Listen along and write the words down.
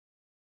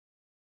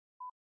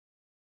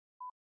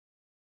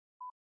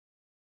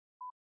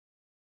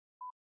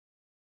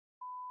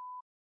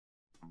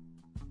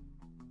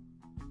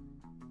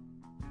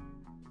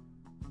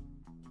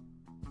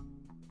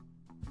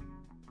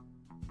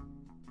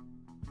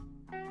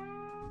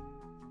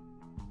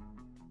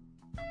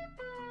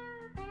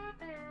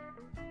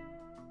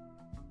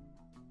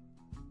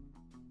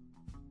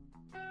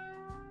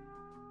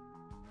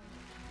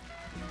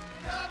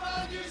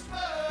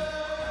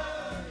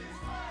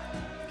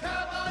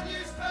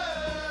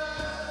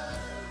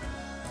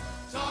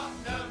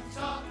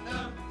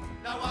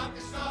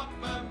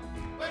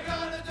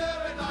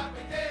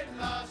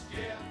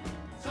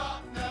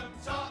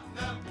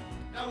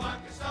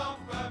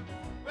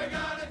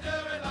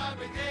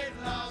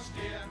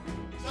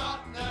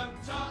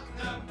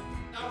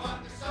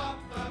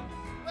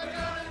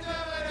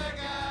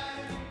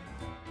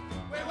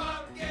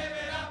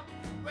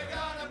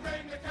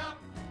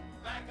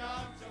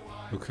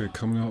Okay,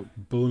 coming up,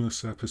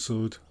 bonus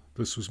episode.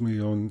 This was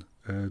me on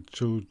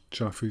Joe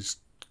Jaffe's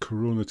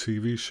Corona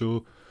TV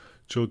show.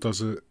 Joe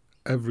does it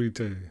every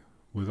day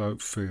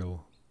without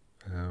fail.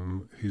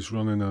 He's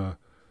running a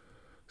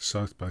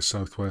South by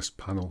Southwest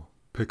panel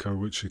picker,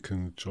 which you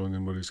can join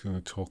in, where he's going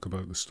to talk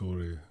about the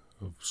story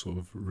of sort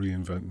of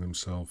reinventing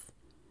himself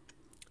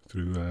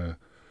through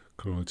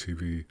Corona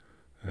TV.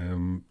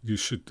 You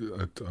should,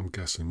 I'm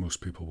guessing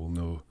most people will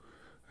know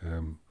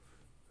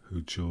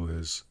who Joe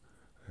is.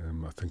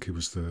 I think he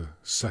was the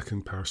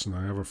second person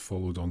I ever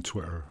followed on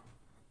Twitter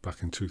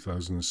back in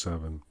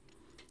 2007.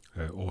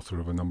 Author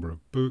of a number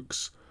of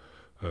books,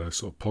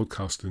 sort of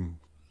podcasting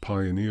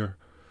pioneer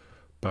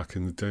back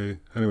in the day.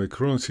 Anyway,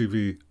 Corona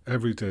TV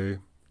every day,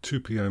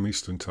 2 p.m.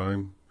 Eastern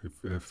time.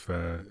 If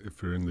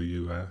you're in the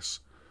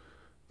US,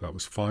 that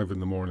was 5 in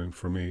the morning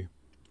for me.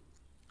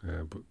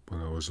 But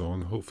when I was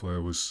on, hopefully I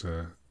was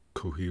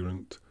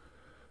coherent.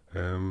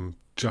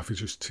 Jaffe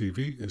Just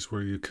TV is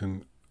where you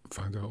can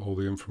find out all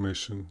the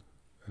information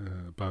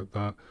about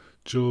that.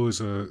 Joe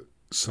is a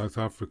South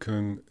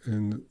African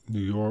in New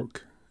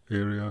York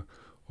area,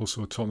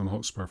 also a Tottenham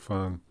Hotspur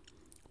fan.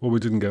 What we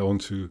didn't get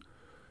onto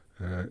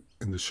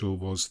in the show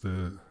was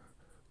the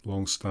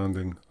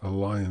long-standing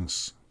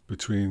alliance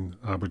between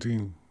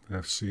Aberdeen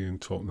FC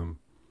and Tottenham.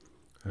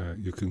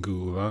 You can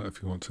Google that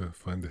if you want to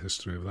find the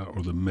history of that,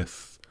 or the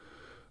myth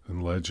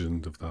and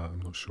legend of that.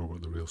 I'm not sure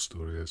what the real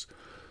story is.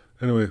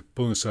 Anyway,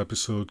 bonus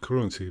episode,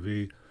 Corona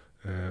TV,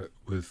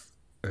 with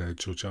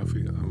Joe Jaffe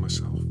and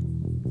myself.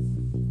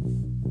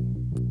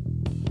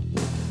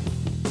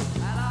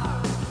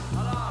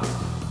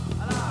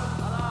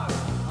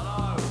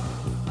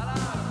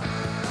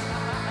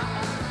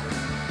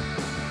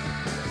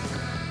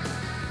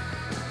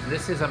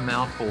 This is a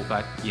mouthful,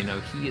 but,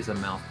 he is a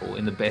mouthful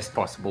in the best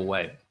possible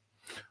way.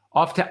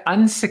 After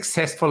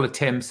unsuccessful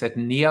attempts at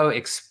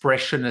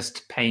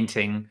neo-expressionist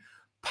painting,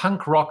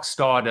 punk rock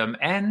stardom,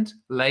 and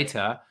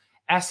later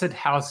acid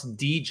house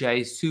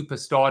DJ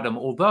superstardom,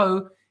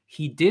 although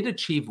he did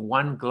achieve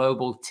one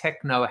global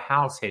techno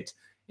house hit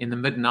in the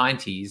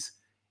mid-90s,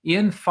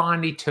 Ian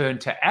finally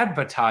turned to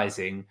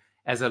advertising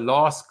as a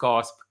last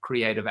gasp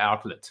creative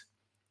outlet.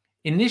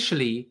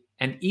 Initially,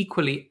 and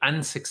equally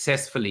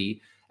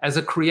unsuccessfully, as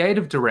a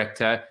creative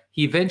director,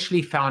 he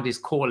eventually found his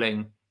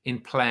calling in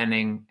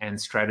planning and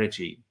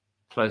strategy,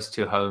 close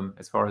to home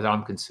as far as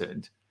I'm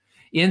concerned.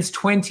 Ian's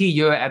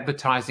 20-year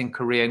advertising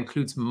career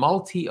includes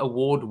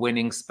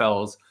multi-award-winning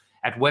spells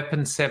at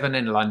Weapon 7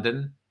 in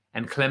London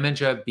and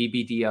Clemenger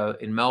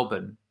BBDO in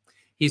Melbourne.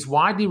 He's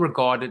widely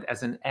regarded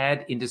as an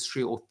ad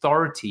industry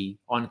authority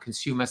on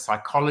consumer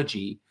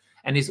psychology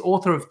and is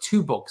author of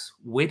 2 books,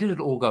 Where Did It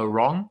All Go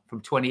Wrong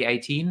from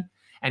 2018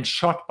 and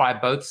Shot by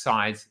Both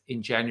Sides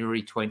in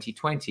January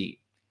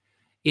 2020.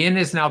 Ian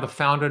is now the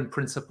founder and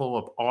principal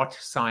of Art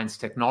Science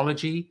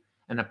Technology,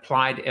 an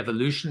applied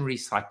evolutionary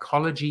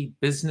psychology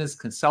business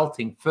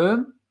consulting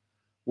firm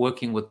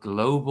working with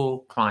global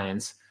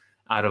clients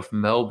out of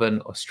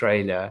Melbourne,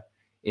 Australia.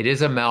 It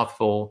is a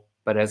mouthful,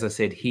 but as I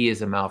said, he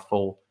is a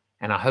mouthful,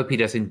 and I hope he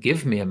doesn't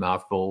give me a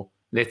mouthful.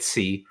 Let's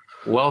see.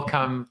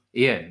 Welcome,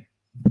 Ian.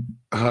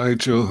 Hi,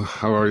 Joe.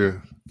 How are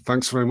you?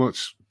 Thanks very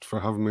much for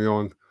having me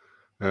on.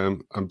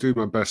 I'm doing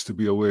my best to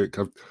be awake.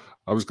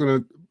 I was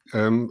going to,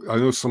 I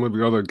know some of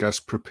your other guests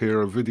prepare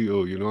a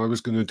video. I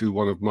was going to do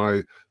one of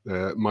my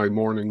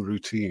morning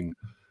routine,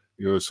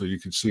 so you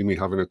could see me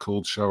having a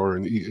cold shower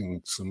and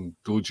eating some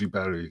goji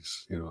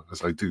berries,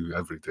 as I do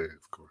every day,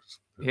 of course.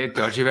 Yeah,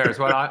 goji berries.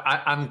 Well,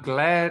 I'm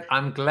glad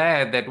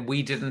that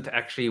we didn't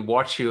actually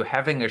watch you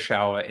having a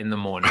shower in the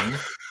morning,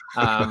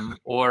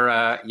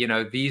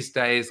 these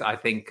days I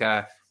think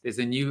there's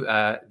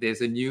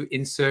a new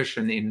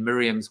insertion in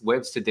Merriam's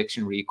Webster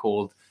dictionary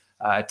called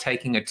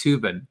taking a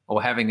Tubin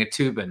or having a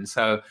Tubin.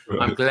 So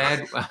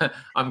right.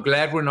 I'm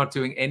glad we're not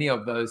doing any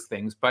of those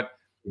things. But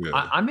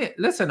yeah.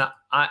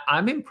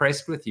 I'm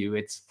impressed with you.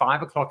 It's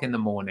 5 o'clock in the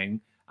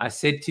morning. I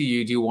said to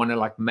you, do you want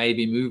to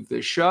maybe move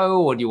the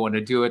show, or do you want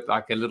to do it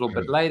a little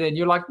bit later? And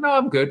you're like, no,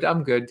 I'm good.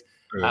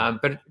 Yeah.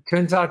 But it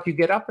turns out you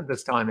get up at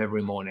this time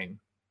every morning.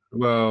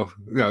 Well,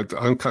 yeah,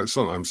 sometimes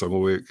I'm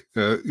awake.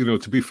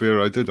 To be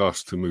fair, I did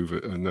ask to move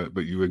it,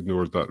 but you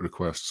ignored that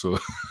request. So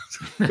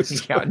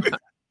yeah, no,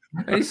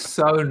 that is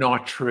so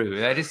not true.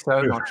 That is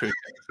so not true.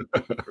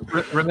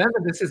 Remember,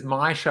 this is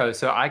my show,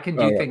 so I can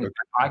do things.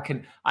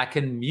 Okay. I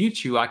can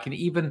mute you. I can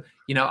even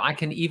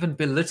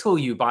belittle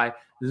you by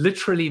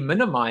literally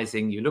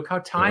minimizing you. Look how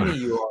tiny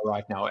you are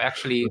right now.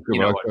 Actually,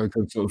 I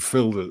can sort of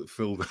fill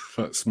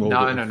that small.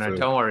 No,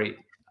 don't worry.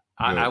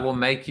 I will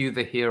make you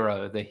the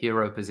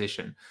hero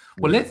position.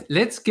 Well,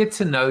 let's get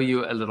to know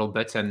you a little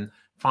bit and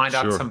find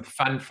out some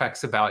fun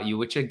facts about you,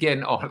 which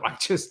again are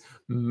just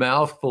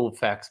mouthful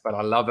facts, but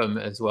I love them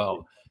as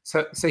well.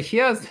 So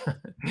here's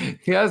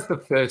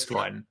the first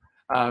one.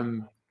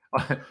 Are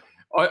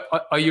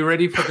you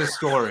ready for the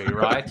story?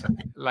 Right?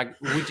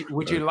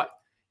 Would you like?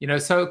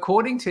 So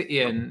according to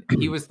Ian,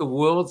 he was the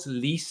world's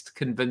least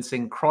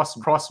convincing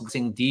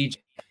cross-crossing DJ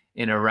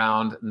in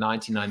around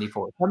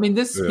 1994. I mean,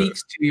 this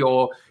speaks to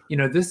your,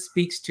 this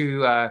speaks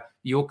to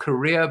your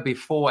career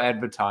before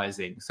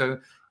advertising. So,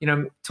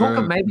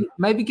 talk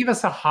maybe give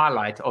us a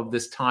highlight of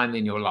this time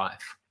in your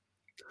life.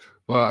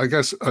 Well, I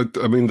guess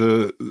I mean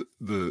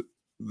the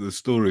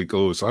story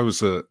goes. I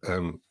was at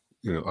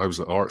I was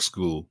at art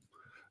school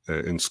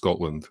in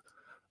Scotland,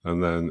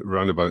 and then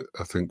round about,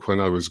 I think when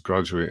I was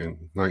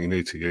graduating,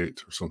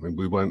 1988 or something,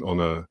 we went on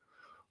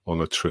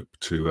a trip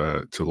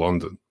to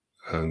London,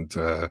 and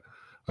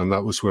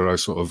that was where I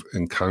sort of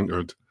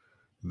encountered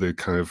the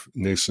kind of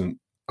nascent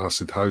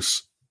acid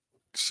house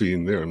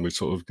scene there, and we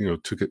sort of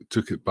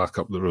took it back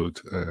up the road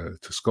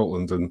to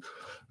Scotland, and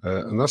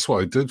that's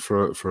what I did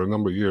for a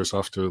number of years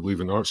after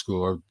leaving art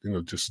school.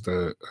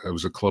 I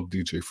was a club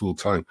DJ full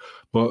time,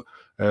 but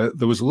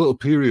there was a little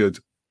period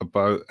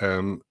about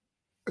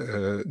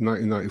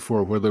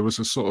 1994 where there was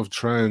a sort of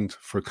trend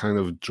for kind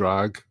of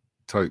drag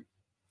type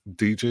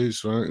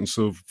DJs, right? And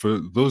so for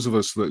those of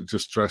us that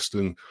just dressed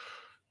in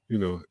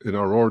in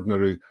our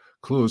ordinary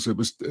clothes, it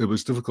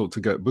was difficult to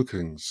get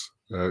bookings.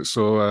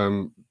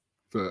 One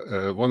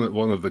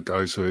of the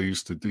guys who I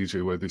used to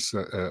DJ with,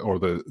 or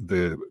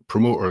the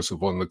promoters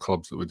of one of the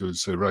clubs that we do, would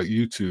say, right,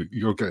 you two,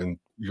 you're getting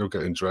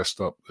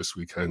dressed up this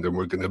weekend, and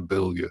we're going to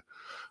bill you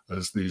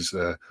as these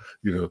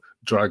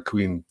drag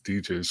queen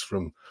DJs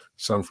from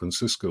San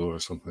Francisco or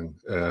something.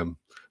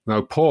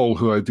 Now Paul,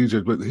 who I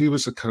DJed with, he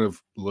was a kind of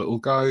little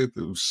guy that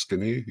was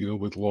skinny,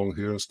 with long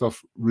hair and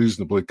stuff,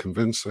 reasonably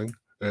convincing.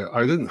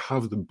 I didn't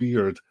have the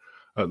beard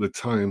at the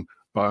time,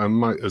 but I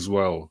might as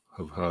well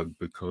have had,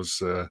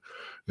 because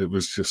it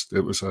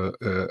was a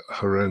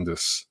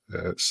horrendous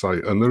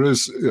sight. And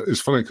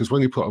it's funny because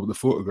when you put up the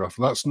photograph,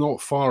 that's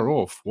not far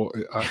off what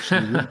it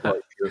actually looked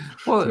like.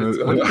 Well, it's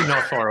really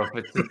not far off.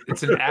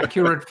 It's an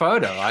accurate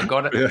photo. I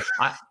got it. Yeah.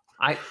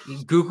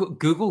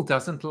 Google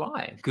doesn't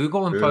lie.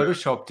 Google and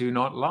Photoshop do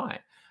not lie.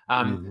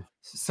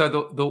 So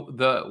the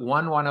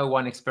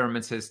 1101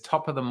 experiment says,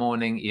 top of the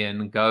morning,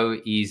 Ian, go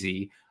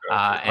easy.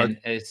 And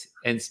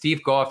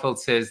Steve Garfield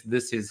says,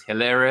 this is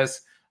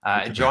hilarious.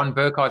 John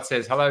Burkhardt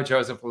says, hello,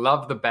 Joseph.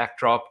 Love the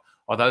backdrop.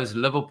 Are those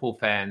Liverpool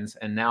fans?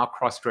 And now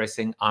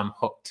cross-dressing, I'm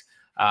hooked.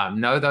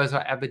 No, those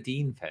are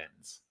Aberdeen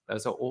fans.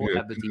 Those are all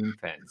Aberdeen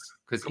fans,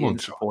 because Ian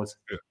supports.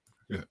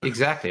 Yeah.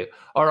 Exactly.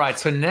 All right.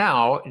 So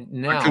now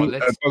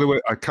let's. By the way,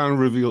 I can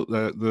reveal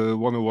that the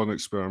 101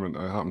 experiment.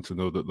 I happen to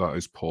know that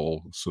is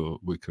Paul, so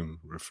we can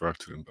refer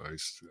to him by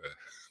his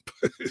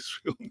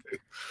real name.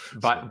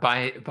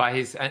 By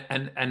his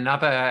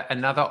another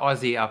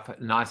Aussie up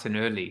nice and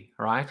early,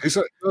 right? He's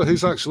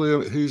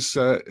actually he's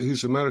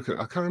American.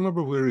 I can't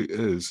remember where he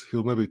is.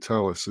 He'll maybe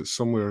tell us. It's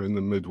somewhere in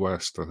the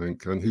Midwest, I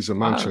think, and he's a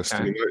Manchester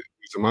United.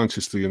 He's a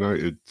Manchester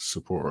United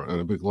supporter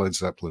and a big Led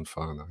Zeppelin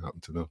fan, I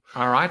happen to know.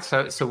 All right,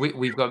 so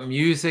we've got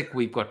music,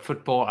 we've got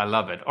football. I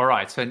love it. All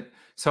right, so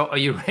are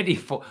you ready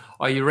for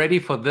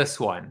this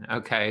one?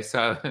 Okay,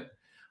 so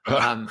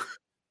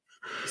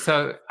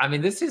so I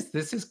mean, this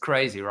is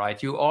crazy,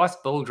 right? You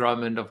asked Bill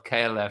Drummond of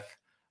KLF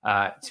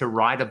to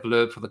write a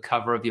blurb for the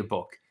cover of your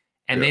book,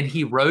 and then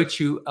he wrote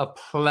you a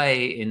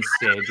play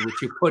instead,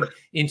 which you put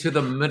into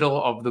the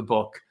middle of the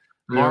book.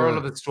 Moral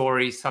of the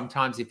story: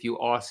 sometimes if you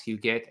ask, you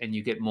get, and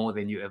you get more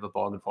than you ever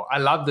bargained for. I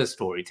love this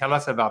story. Tell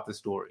us about the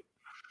story.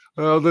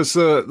 There was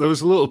a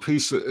little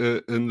piece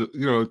in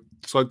the,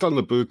 so I'd done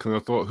the book and I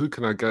thought, who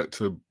can I get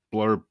to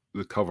blurb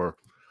the cover?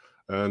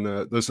 And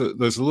there's a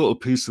little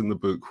piece in the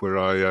book where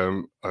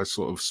I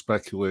sort of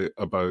speculate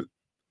about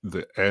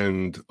the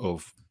end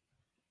of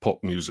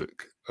pop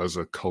music as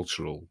a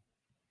cultural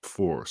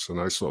force,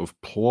 and I sort of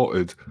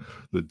plotted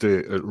the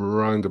date at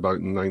around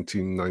about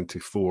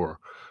 1994.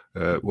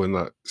 When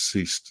that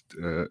ceased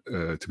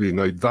to be.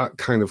 Now, that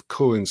kind of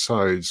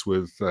coincides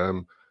with,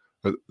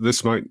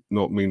 this might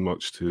not mean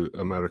much to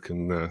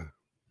American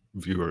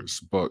viewers,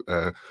 but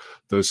there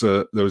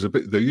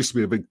used to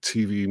be a big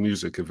TV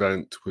music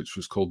event which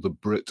was called the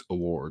Brit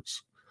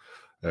Awards,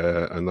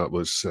 and that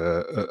was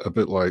a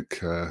bit like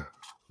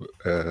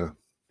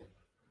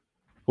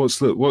what's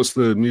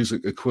the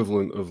music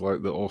equivalent of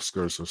like the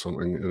Oscars or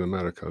something in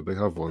America? They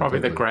have one. Probably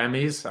the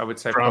Grammys. I would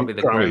say probably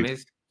the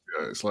Grammys.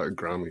 Yeah, it's like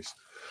Grammys.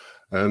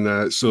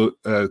 And so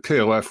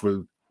KLF were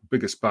the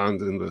biggest band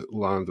in the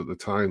land at the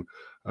time.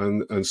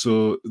 And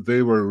so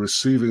they were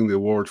receiving the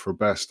award for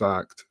Best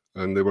Act,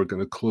 and they were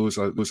going to close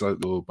out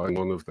by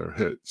one of their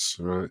hits,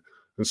 right?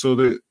 And so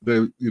they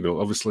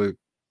obviously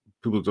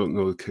people don't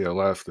know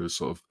KLF. There's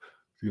sort of,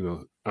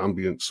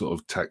 ambient sort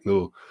of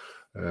techno.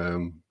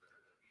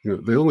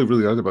 They only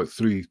really had about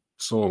 3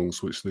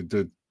 songs, which they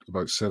did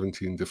about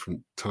 17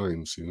 different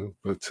times,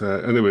 But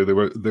anyway, they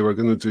were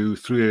going to do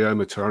 3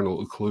 a.m. Eternal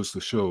to close the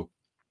show.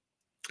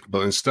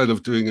 But instead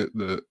of doing it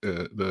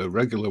the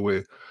regular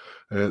way,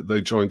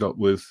 they joined up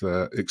with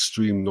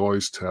Extreme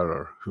Noise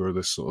Terror, who are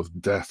this sort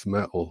of death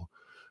metal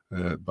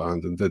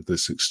band, and did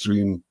this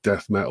extreme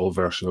death metal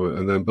version of it.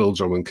 And then Bill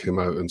Drummond came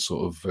out and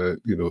sort of,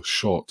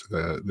 shot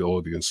the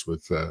audience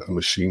with a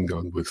machine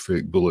gun with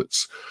fake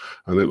bullets.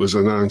 And it was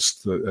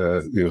announced that,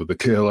 the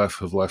KLF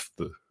have left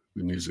the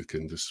music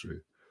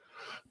industry.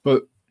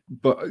 But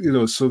but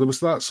so there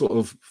was that sort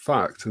of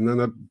fact, and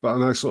then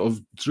I sort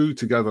of drew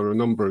together a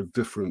number of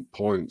different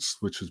points,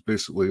 which was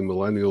basically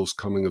millennials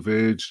coming of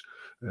age,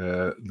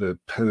 the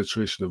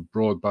penetration of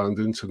broadband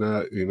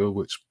internet,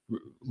 which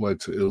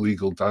led to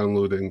illegal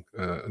downloading,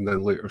 and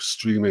then later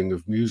streaming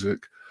of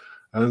music,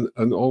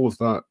 and all of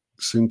that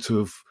seemed to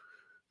have,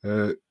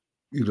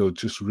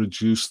 just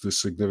reduced the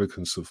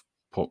significance of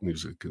pop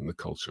music in the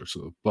culture.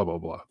 So blah blah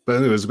blah. But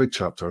anyway, there's a big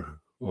chapter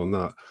on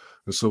that.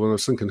 And so when I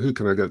was thinking, who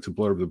can I get to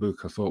blurb the book,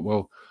 I thought,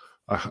 well,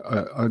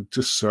 I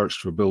just searched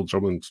for Bill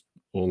Drummond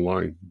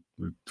online,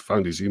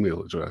 found his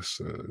email address,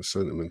 and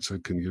sent him and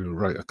said, can you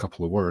write a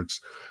couple of words?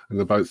 And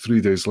about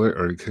 3 days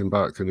later, he came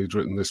back and he'd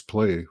written this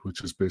play,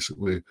 which is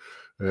basically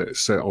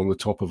set on the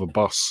top of a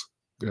bus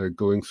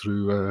going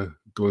through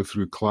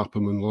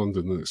Clapham in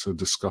London. And it's a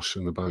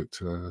discussion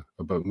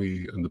about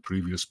me and the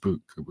previous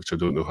book, which I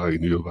don't know how he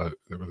knew about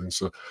and everything.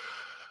 So,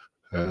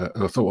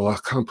 and I thought, well, I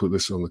can't put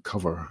this on the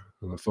cover.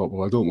 And I thought,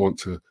 well, I don't want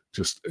to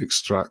just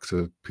extract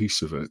a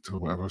piece of it or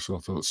whatever. So I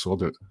thought,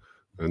 sod it.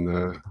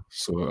 And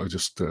so I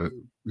just,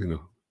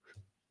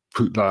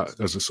 put that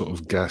as a sort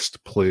of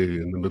guest play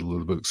in the middle of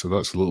the book. So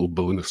that's a little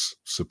bonus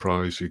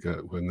surprise you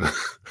get when.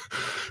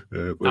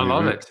 I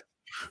love it.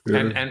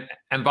 Yeah.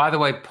 And by the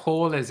way,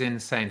 Paul is in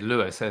St.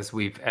 Louis, as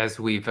we've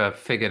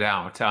figured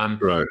out.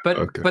 Right. But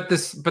okay. but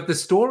the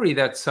story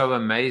that's so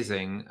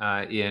amazing,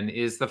 Ian,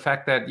 is the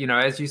fact that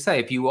as you say,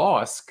 if you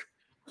ask,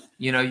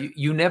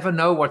 you never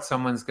know what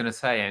someone's going to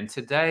say. And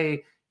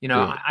today,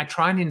 I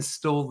try and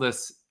instill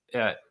this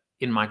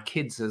in my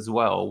kids as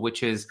well,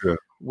 which is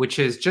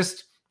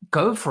just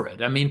go for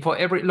it. I mean,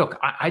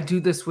 I do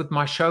this with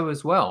my show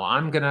as well.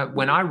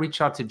 When I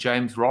reach out to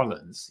James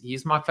Rollins,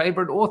 he's my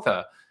favorite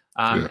author.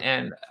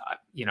 And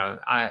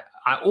I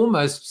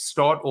almost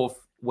start off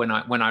when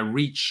I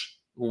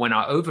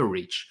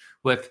overreach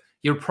with,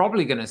 you're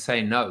probably going to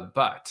say no,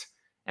 but,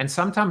 and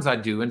sometimes I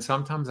do, and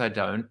sometimes I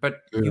don't,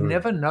 but you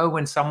never know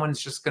when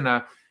someone's just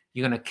you're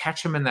going to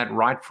catch them in that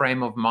right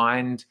frame of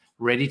mind,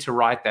 ready to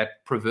write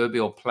that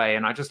proverbial play.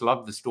 And I just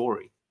love the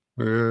story.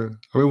 Yeah.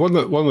 I mean, one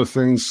of the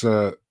things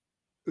that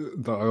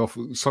I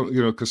often,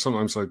 because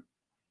sometimes I,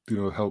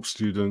 help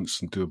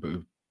students and do a bit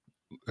of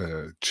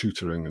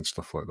tutoring and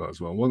stuff like that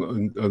as well.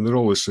 And they're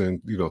always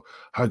saying,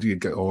 how do you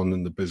get on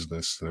in the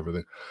business and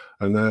everything?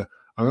 And I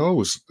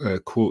always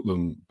quote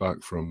them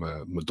back from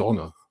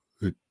Madonna,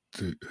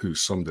 who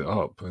summed it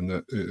up.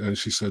 And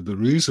she said, the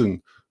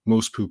reason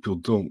most people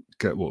don't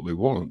get what they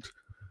want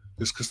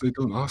is because they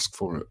don't ask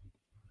for it.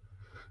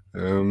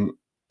 And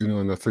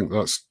I think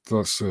that's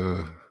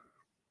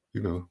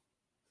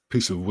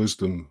piece of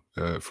wisdom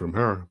from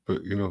her,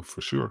 but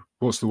for sure.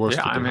 What's the worst?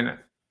 Yeah, I mean,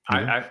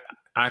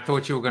 I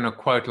thought you were going to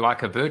quote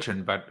 "like a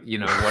virgin," but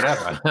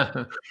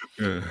whatever.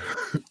 Yeah.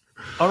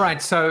 All right,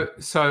 so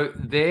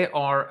there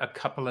are a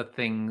couple of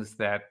things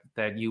that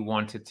you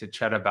wanted to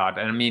chat about,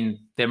 and I mean,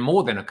 there are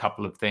more than a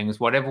couple of things.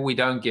 Whatever we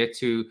don't get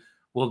to,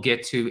 we'll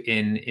get to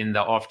in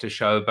the after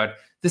show. But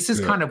this is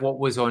kind of what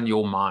was on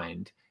your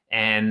mind.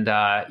 And,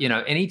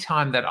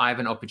 anytime that I have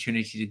an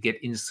opportunity to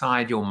get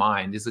inside your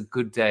mind is a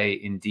good day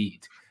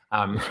indeed.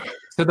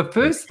 So the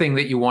first thing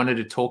that you wanted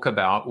to talk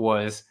about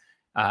was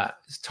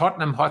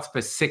Tottenham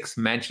Hotspur 6,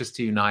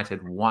 Manchester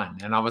United 1.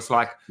 And I was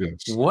like,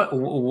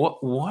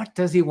 what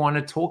does he want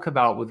to talk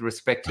about with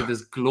respect to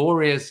this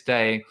glorious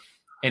day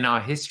in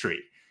our history?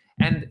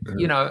 And,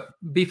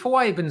 before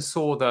I even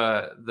saw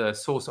the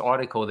source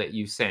article that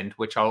you sent,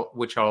 which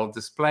I'll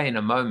display in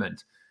a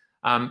moment,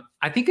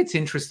 I think it's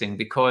interesting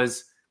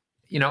because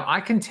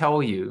I can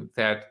tell you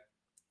that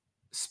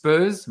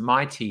Spurs,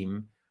 my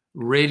team,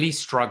 really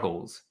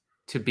struggles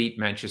to beat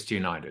Manchester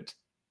United.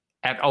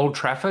 At Old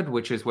Trafford,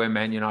 which is where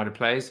Man United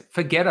plays,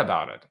 forget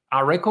about it.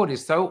 Our record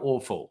is so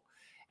awful.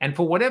 And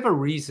for whatever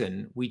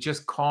reason, we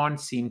just can't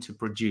seem to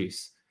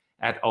produce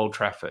at Old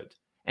Trafford.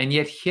 And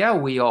yet here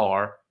we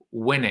are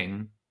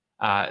winning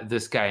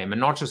this game.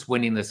 And not just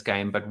winning this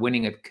game, but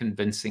winning it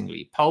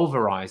convincingly,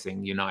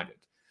 pulverizing United.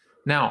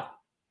 Now,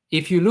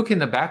 if you look in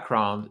the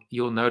background,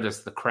 you'll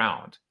notice the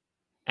crowd.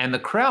 And the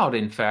crowd,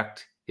 in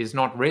fact, is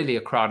not really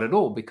a crowd at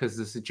all because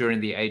this is during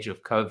the age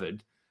of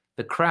COVID.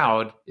 The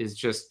crowd is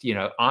just,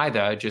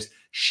 either just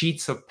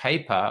sheets of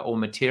paper or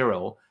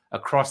material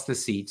across the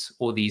seats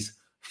or these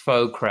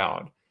faux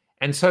crowd.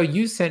 And so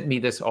you sent me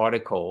this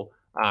article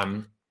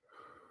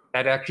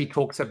that actually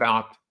talks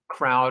about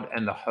crowd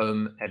and the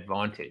home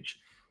advantage.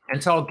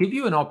 And so I'll give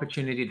you an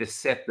opportunity to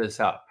set this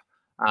up.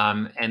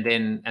 And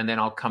then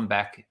I'll come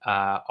back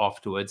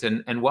afterwards.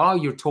 And while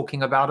you're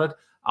talking about it,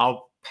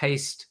 I'll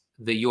paste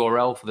the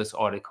URL for this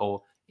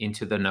article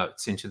into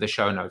the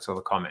show notes or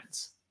the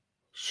comments.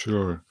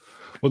 Sure.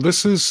 Well,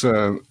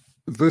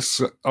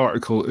 this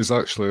article is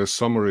actually a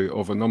summary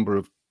of a number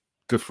of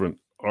different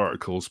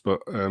articles, but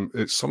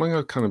it's something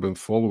I've kind of been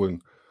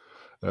following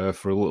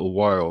for a little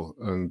while,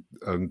 and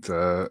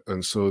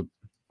so.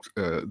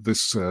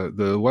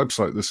 The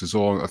website this is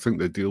on, I think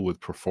they deal with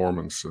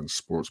performance and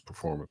sports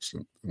performance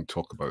and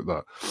talk about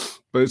that,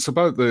 but it's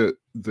about the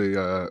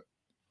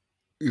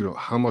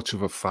how much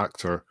of a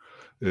factor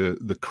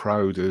the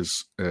crowd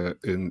is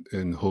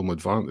in home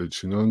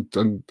advantage,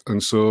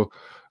 and so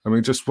I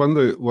mean, just when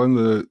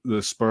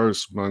the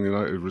Spurs Man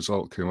United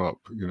result came up,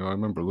 I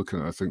remember looking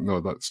at it, I think,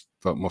 no,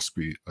 that must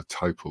be a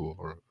typo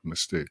or a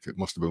mistake. It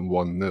must have been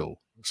 1-0.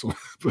 So,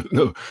 but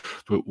no,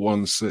 but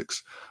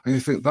 1-6. And you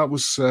think that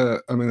was, I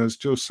mean, as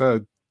Joe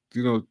said,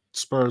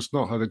 Spurs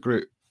not had a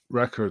great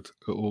record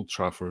at Old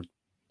Trafford,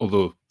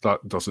 although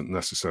that doesn't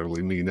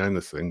necessarily mean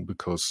anything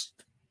because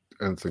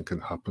anything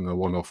can happen in a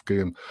one-off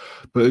game.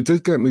 But it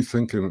did get me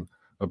thinking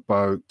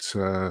about,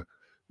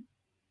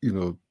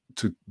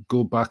 to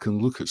go back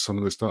and look at some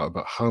of this data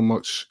about how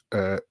much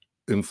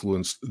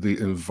influence the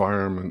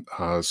environment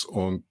has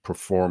on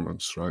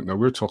performance. Right now,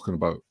 we're talking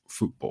about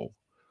football,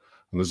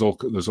 and there's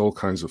all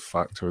kinds of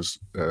factors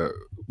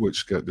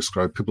which get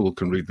described. People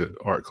can read the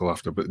article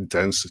after, but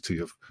density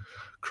of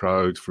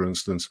crowd, for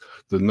instance,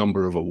 the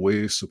number of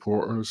away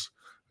supporters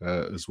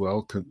as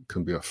well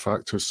can be a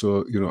factor.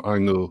 So I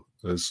know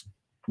as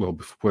well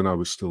when I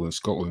was still in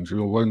Scotland,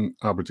 when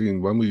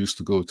we used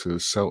to go to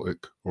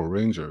Celtic or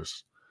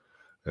Rangers.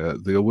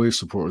 The away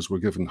supporters were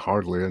given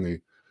hardly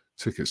any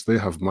tickets. They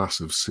have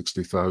massive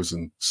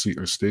 60,000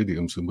 seater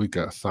stadiums, and we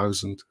get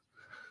 1,000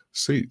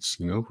 seats.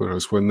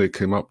 Whereas when they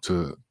came up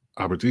to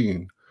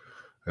Aberdeen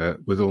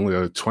with only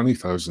a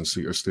 20,000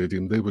 seater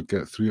stadium, they would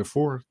get 3,000 or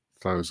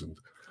 4,000.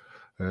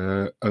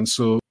 And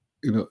so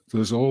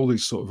there's all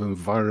these sort of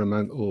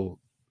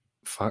environmental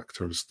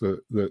factors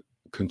that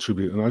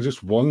contribute. And I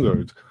just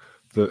wondered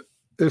that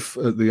if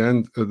at the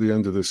end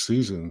of this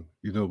season,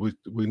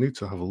 we need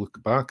to have a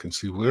look back and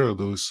see where are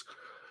those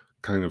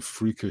kind of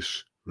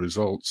freakish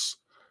results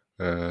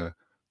that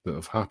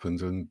have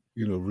happened, and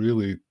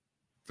really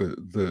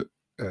the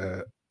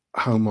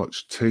how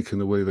much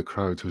taking away the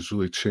crowd has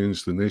really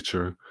changed the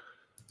nature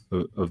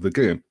of the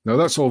game. Now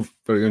that's all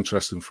very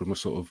interesting from a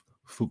sort of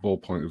football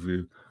point of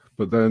view,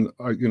 but then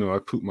I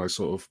put my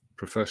sort of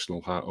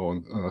professional hat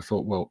on, and I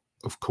thought, well,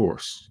 of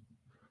course,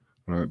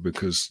 right,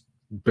 because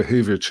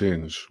behavior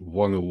change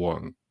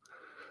 101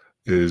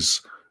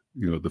 is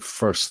the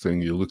first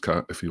thing you look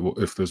at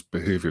if there's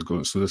behavior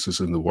going. So this is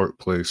in the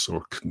workplace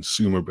or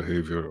consumer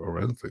behavior or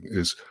anything,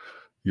 is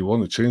you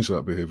want to change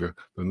that behavior,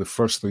 then the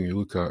first thing you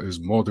look at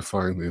is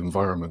modifying the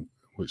environment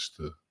in which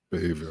the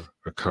behavior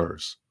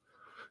occurs.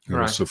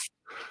 Right. So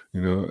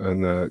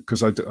and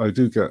because I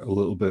do get a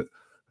little bit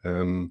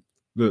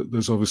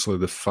there's obviously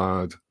the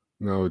fad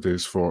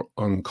nowadays for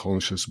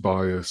unconscious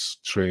bias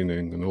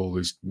training and all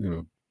these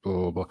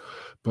blah blah blah,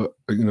 but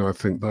I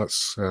think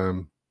that's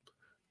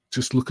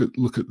just look at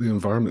the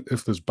environment.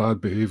 If there's bad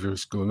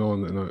behaviors going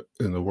on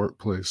in a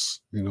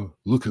workplace,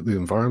 look at the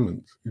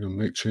environment,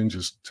 make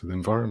changes to the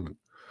environment.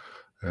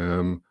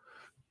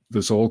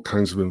 There's all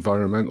kinds of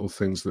environmental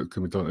things that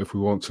can be done. If we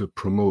want to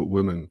promote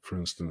women, for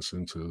instance,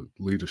 into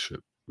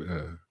leadership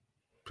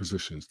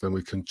positions, then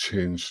we can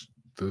change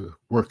the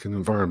working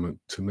environment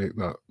to make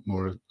that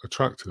more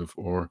attractive,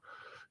 or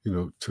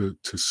to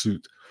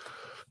suit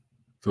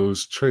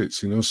those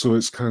traits. So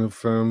it's kind of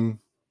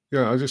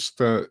I just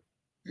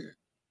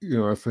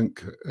I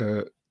think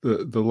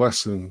the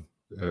lesson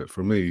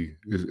for me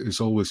is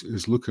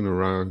always looking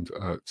around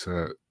at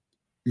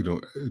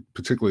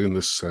particularly in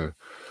this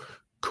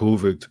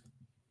COVID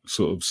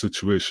sort of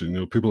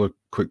situation. People are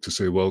quick to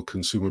say, well,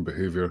 consumer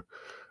behavior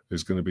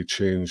is going to be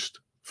changed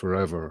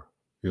forever.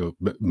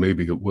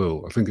 Maybe it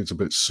will. I think it's a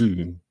bit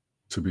soon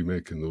to be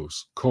making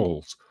those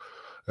calls.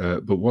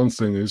 But one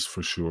thing is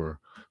for sure,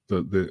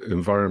 that the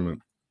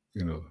environment,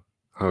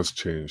 has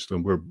changed,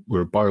 and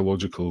we're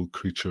biological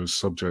creatures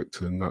subject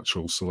to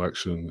natural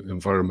selection.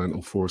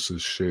 Environmental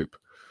forces shape,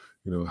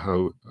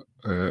 how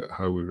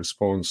we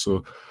respond.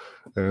 So,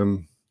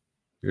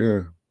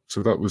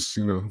 so that was,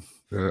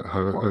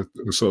 how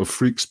a sort of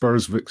freak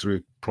Spurs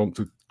victory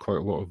prompted quite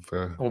a lot of.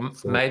 Or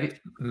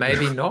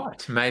maybe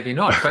not,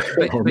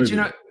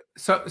 but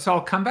so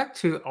I'll come back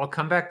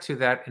to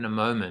that in a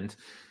moment.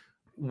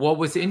 What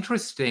was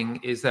interesting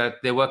is that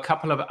there were a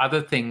couple of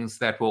other things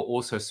that were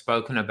also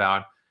spoken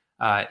about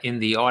in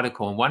the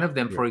article. And one of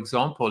them, for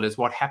example, is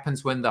what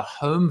happens when the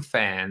home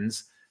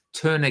fans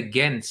turn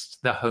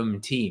against the home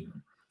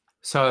team.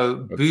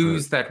 So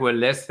boos that were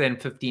less than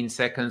 15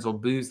 seconds or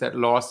boos that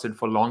lasted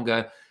for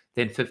longer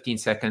than 15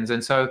 seconds.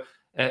 And so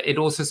it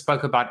also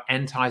spoke about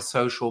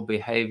antisocial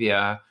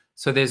behavior.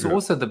 So there's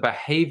also the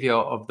behavior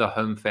of the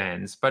home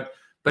fans. But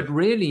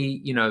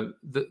really,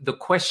 the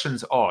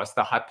questions asked,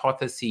 the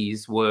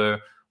hypotheses were,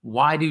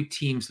 why do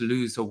teams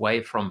lose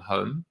away from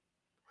home?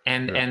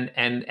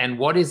 And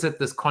what is it,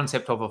 this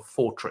concept of a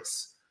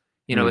fortress?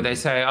 They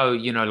say,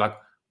 like,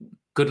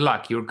 good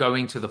luck, you're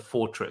going to the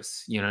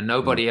fortress.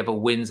 Nobody ever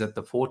wins at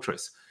the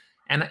fortress.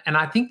 And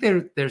I think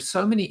there's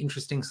so many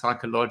interesting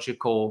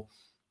psychological,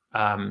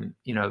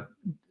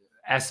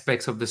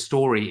 aspects of the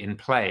story in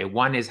play.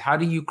 One is, how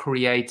do you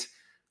create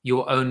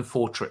your own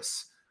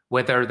fortress?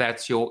 Whether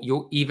that's your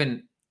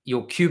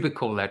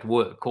cubicle at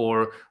work,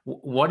 or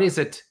what is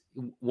it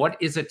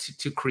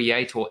to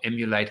create or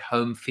emulate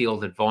home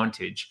field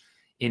advantage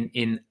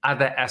in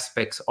other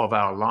aspects of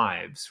our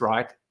lives,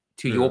 right?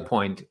 to your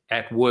point,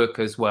 at work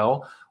as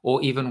well,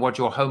 or even what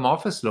your home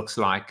office looks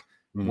like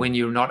when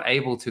you're not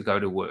able to go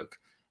to work.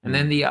 And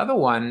then the other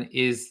one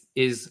is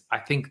I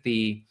think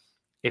the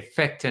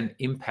effect and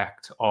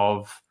impact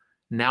of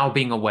now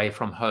being away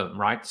from home,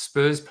 right?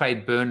 Spurs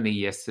played Burnley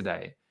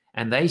yesterday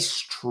and they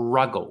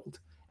struggled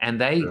and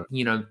they,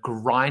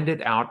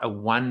 grinded out a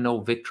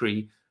 1-0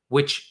 victory,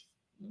 which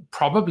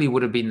probably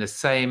would have been the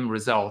same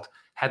result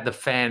had the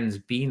fans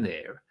been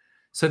there.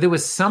 So there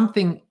was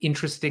something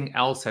interesting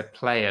else at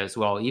play as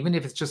well, even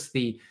if it's just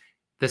the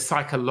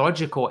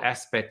psychological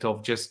aspect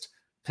of just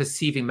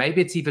perceiving,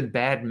 maybe it's even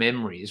bad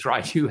memories,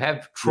 right? You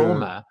have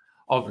trauma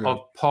of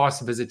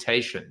past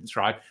visitations,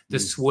 right? The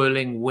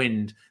swirling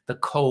wind, the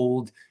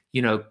cold,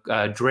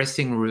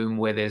 dressing room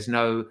where there's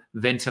no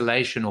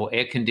ventilation or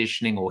air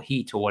conditioning or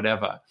heat or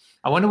whatever.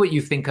 I wonder what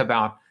you think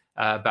about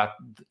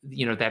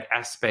that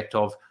aspect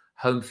of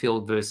home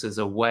field versus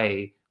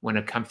away when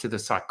it comes to the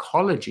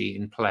psychology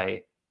in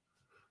play.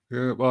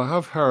 Yeah, well, I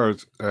have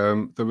heard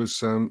there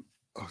was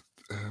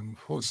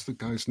what's the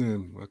guy's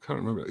name? I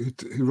can't remember.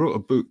 He wrote a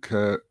book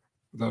that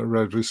I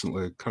read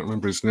recently. I can't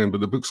remember his name,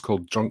 but the book's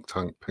called Drunk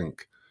Tank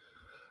Pink,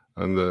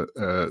 and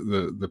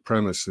the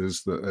premise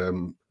is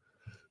that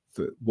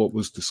what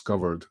was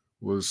discovered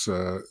was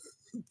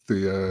in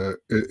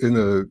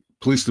a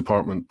police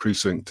department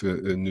precinct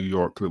in New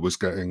York that was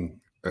getting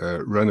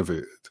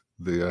renovated.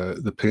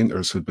 The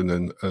painters had been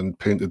in and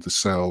painted the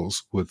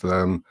cells with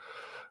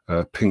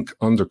pink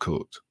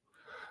undercoat,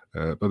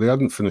 but they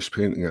hadn't finished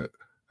painting it.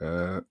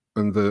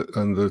 And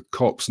the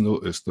cops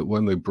noticed that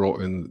when they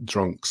brought in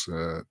drunks,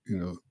 to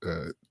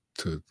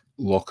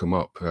lock them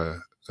up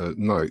at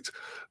night,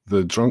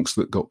 the drunks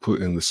that got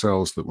put in the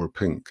cells that were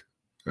pink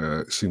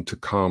seemed to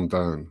calm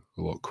down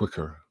a lot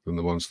quicker than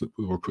the ones that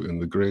were put in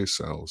the grey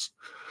cells.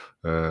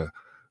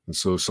 And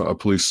so a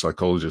police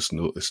psychologist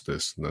noticed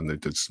this, and then they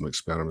did some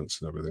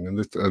experiments and everything. And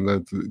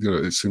then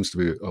it seems to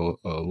be a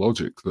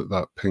logic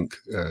that pink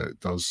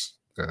does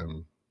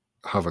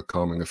have a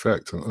calming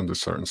effect under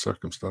certain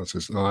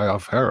circumstances. And I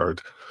have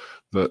heard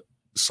that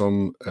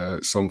some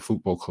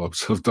football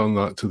clubs have done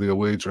that to the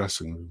away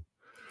dressing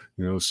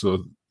room.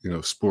 So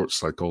sports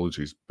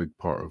psychology is a big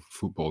part of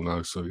football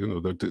now. So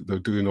they're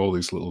doing all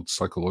these little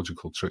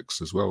psychological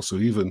tricks as well. So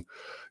even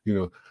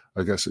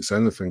I guess it's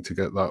anything to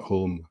get that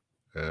home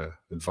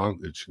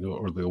advantage.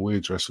 Or the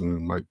away dressing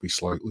room might be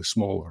slightly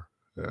smaller.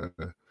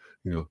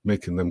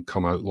 Making them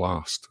come out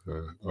last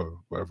or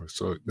whatever.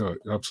 So no,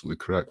 absolutely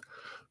correct.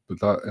 But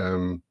that,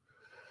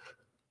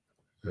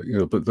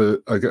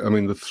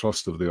 the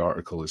thrust of the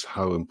article is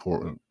how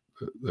important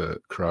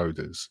the crowd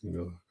is,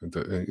 and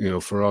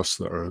for us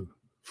that are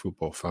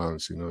football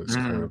fans, it's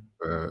kind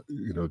of,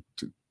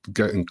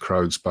 getting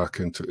crowds back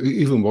into,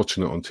 even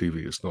watching it on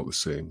TV, it's not the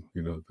same,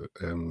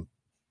 when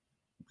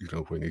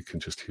you can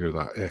just hear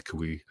that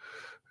echoey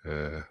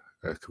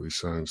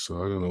sound.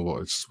 So I don't know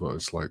what it's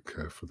like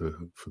for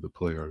the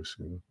players,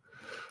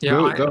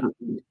 Yeah.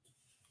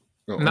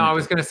 No, I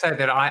was going to say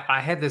that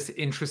I had this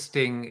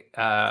interesting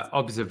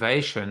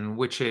observation,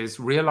 which is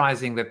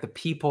realizing that the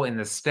people in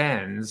the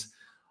stands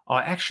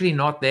are actually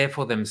not there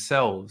for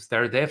themselves.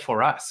 They're there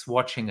for us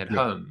watching at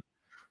home.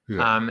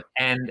 Yeah.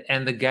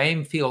 And the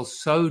game feels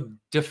so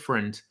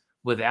different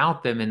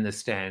without them in the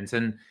stands.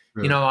 And,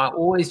 I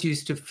always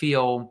used to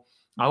think,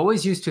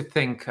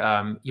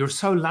 you're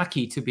so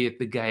lucky to be at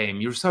the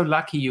game. You're so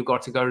lucky you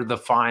got to go to the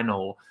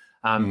final.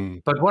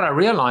 But what I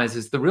realize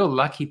is the real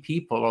lucky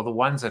people are the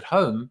ones at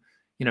home,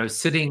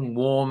 sitting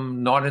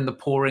warm, not in the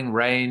pouring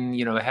rain,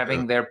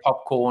 having their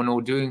popcorn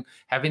or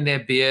having their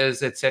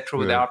beers, etc.,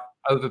 without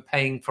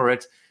overpaying for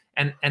it.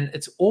 And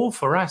it's all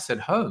for us at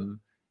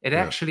home. It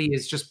actually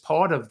is just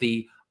part of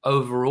the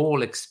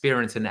overall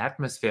experience and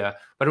atmosphere.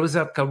 But it was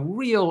like a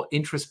real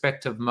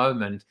introspective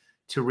moment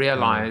to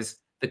realize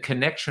the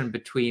connection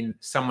between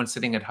someone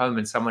sitting at home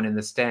and someone in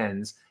the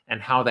stands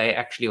and how they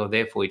actually are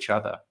there for each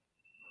other.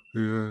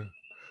 Yeah.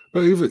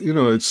 But even,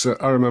 it's,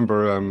 I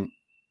remember,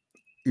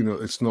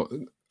 it's not,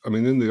 I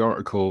mean, in the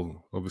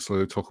article, obviously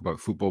they talk about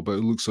football, but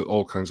it looks at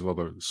all kinds of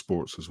other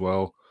sports as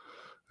well.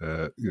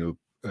 And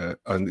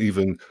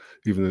even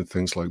in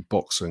things like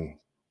boxing,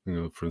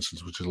 for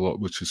instance, which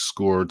is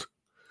scored,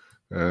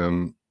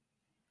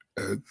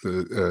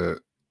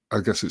 I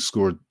guess it's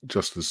scored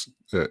just as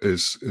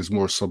is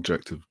more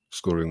subjective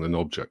scoring than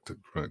objective,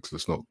 right? Because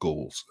it's not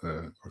goals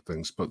or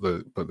things, but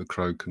the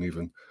crowd can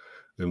even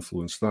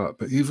influence that.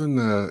 But even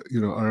I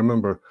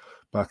remember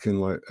back in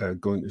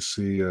going to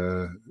see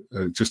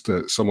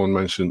someone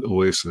mentioned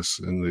Oasis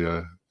in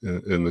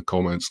the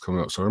comments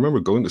coming up. So I remember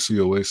going to see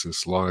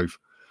Oasis live,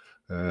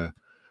 and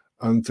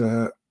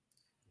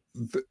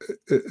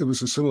it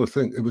was a similar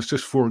thing. It was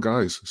just four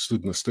guys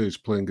stood on the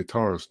stage playing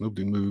guitars.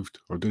 Nobody moved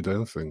or did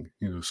anything.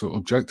 So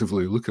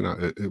objectively looking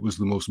at it, it was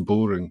the most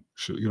boring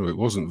show. It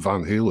wasn't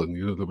Van Halen.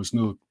 There was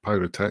no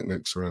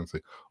pyrotechnics or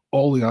anything.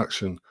 All the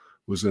action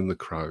was in the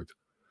crowd.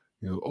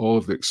 All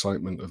of the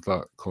excitement of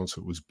that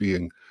concert was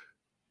being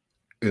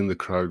in the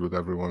crowd with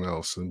everyone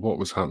else, and what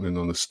was happening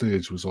on the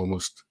stage was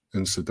almost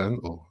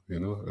incidental,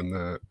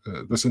 and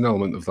there's an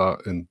element of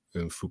that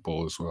in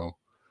football as well.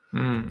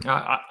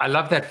 I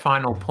love that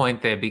final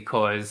point there,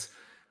 because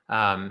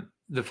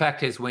the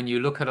fact is, when you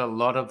look at a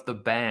lot of the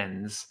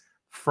bands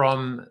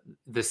from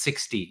the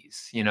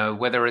 60s,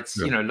 whether it's,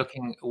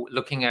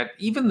 looking at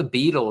even the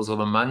Beatles or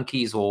the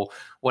Monkees or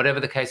whatever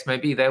the case may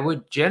be, they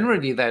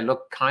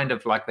look kind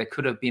of like they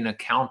could have been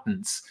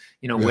accountants,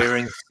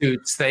 wearing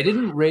suits. They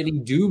didn't really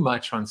do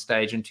much on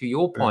stage. And to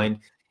your point,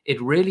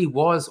 it really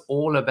was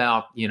all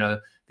about,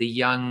 the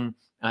young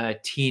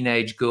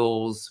teenage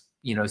girls,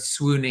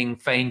 swooning,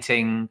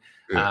 fainting,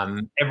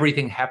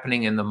 everything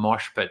happening in the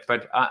mosh pit.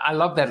 But I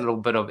love that little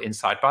bit of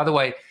insight. By the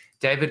way,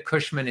 David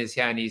Cushman is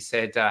here, and he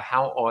said,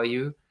 how are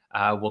you?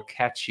 We'll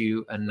catch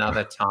you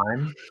another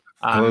time.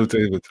 Hello,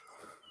 David.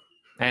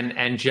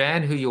 And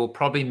Jan, who you'll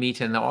probably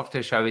meet in the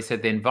after show, he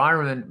said the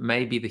environment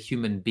may be the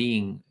human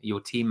being, your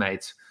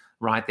teammates,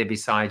 right there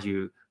beside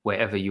you,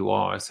 wherever you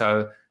are.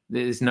 So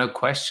there's no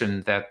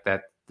question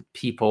that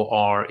people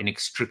are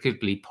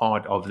inextricably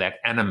part of that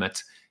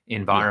animate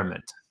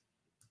environment.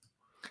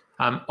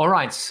 All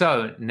right,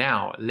 so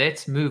now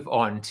let's move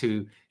on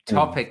to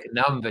topic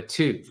number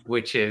 2,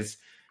 which is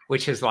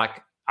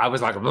like, I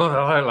was like,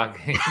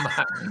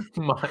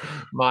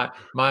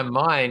 my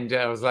mind,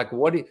 I was like,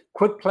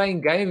 quit playing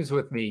games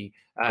with me,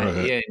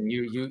 Ian,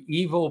 you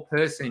evil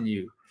person,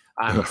 you.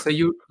 So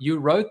you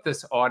wrote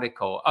this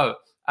article.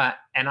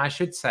 And I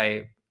should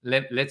say,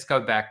 let's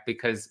go back,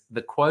 because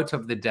the quote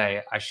of the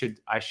day, I should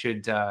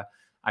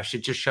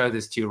just show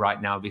this to you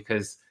right now,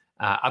 because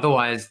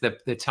otherwise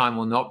the time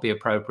will not be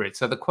appropriate.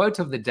 So the quote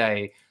of the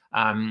day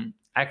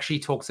actually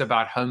talks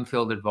about home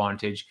field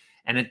advantage.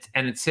 And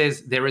it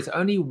says there is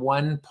only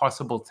one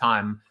possible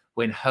time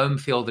when home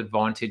field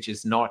advantage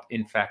is not,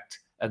 in fact,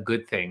 a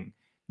good thing.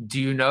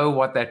 Do you know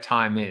what that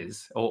time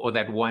is, or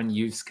that one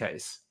use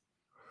case?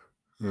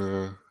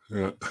 Yeah.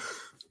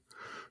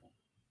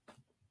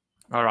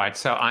 All right.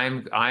 So I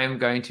am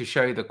going to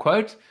show you the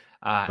quote,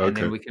 and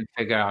then we can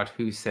figure out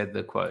who said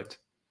the quote.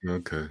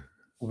 Okay.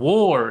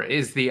 War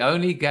is the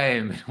only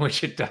game in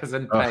which it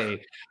doesn't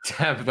pay to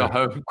have the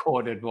home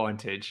court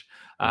advantage.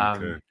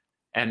 Okay.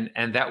 And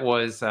that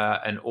was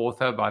an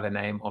author by the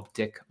name of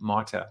Dick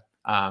Martyr.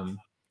 I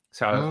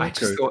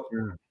just thought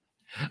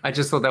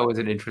that was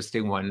an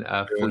interesting one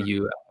for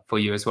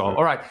you as well.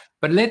 All right,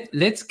 but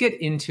let's get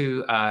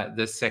into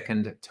the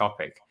second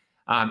topic.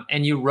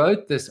 And you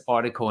wrote this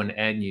article in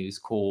Ad News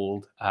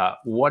called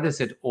 "What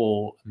Does It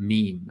All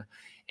Meme?"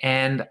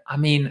 And I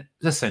mean,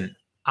 listen,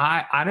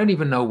 I don't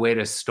even know where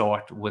to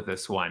start with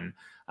this one.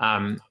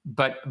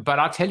 But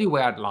I'll tell you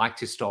where I'd like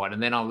to start,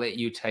 and then I'll let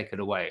you take it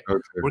away.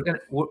 Okay.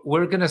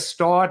 We're gonna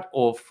start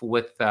off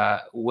with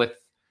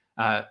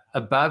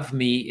above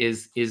me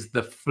is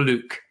the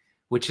fluke,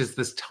 which is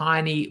this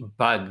tiny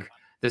bug,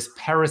 this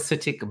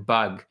parasitic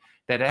bug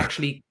that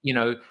actually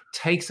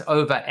takes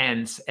over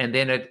ants, and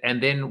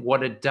then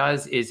what it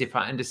does is, if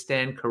I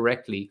understand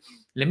correctly,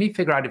 let me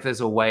figure out if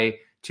there's a way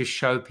to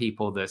show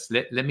people this.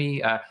 Let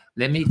me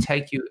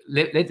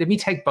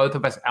take both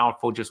of us out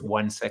for just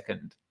 1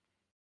 second.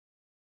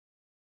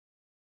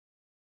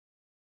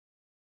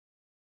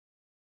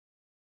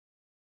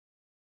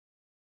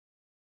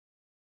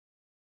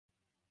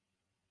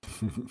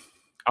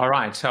 All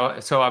right,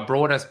 so I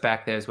brought us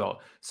back there as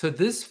well. So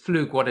this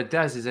fluke, what it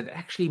does is it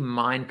actually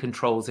mind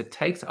controls. It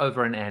takes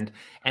over an ant,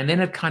 and then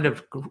it kind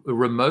of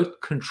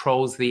remote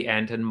controls the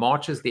ant and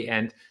marches the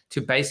ant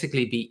to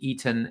basically be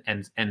eaten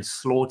and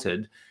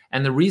slaughtered.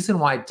 And the reason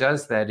why it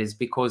does that is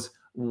because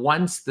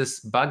once this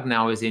bug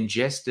now is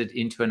ingested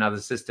into another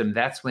system,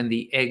 that's when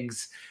the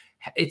eggs,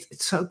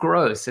 it's so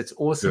gross. It's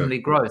awesomely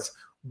gross.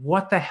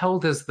 What the hell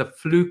does the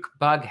fluke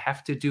bug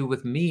have to do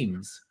with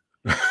memes?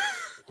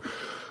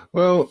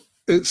 Well,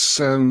 it's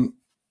so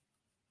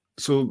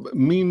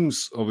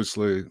memes,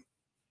 obviously.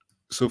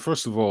 So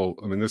first of all,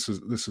 I mean, this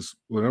is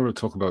whenever I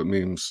talk about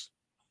memes,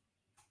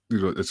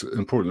 it's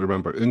important to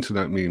remember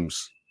internet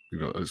memes,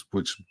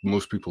 which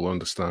most people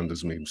understand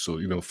as memes. So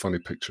funny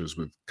pictures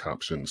with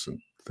captions and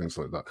things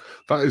like that.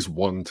 That is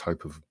one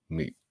type of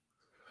meme.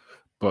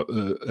 But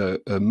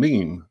a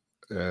meme,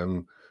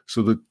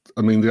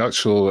 the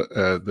actual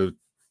the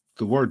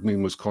word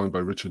meme was coined by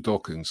Richard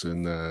Dawkins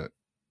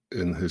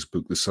in his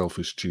book, The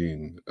Selfish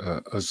Gene,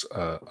 as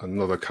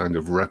another kind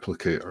of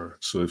replicator.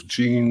 So if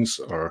genes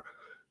are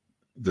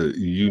the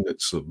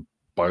units of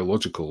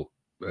biological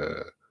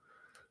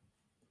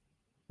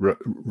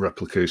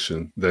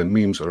replication, then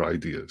memes are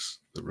ideas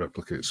that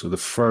replicate. So the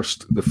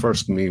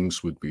first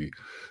memes would be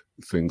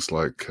things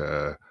like,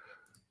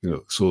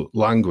 so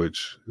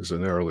language is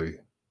an early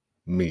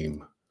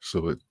meme.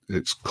 So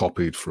it's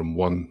copied from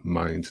one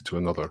mind to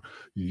another.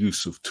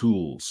 Use of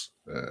tools,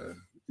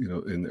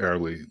 in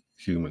early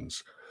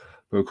humans.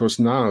 But of course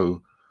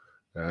now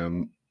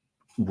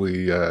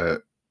we're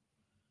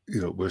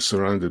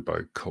surrounded by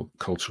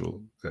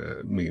cultural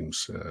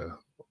memes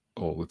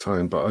all the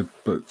time.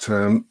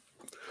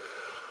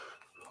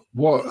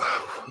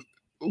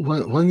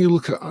 When you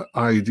look at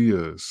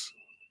ideas,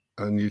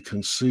 and you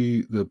can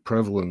see the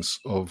prevalence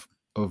of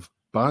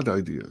bad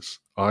ideas,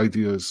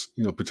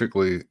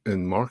 particularly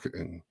in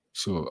marketing.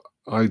 So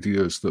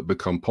ideas that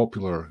become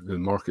popular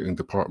in marketing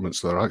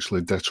departments that are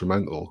actually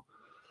detrimental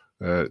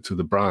to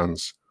the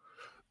brands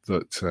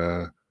that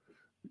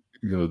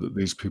that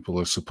these people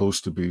are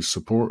supposed to be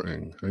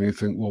supporting. And you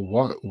think, well,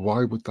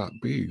 why would that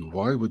be?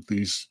 Why would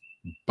these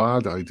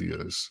bad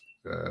ideas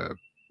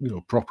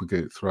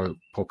propagate throughout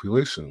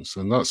populations?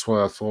 And that's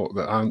why I thought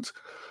the ant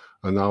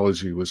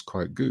analogy was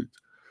quite good,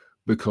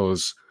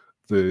 because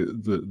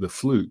the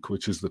fluke,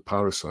 which is the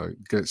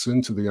parasite, gets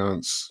into the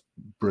ant's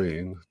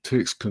brain,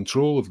 takes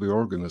control of the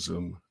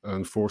organism,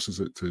 and forces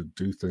it to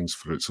do things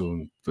for its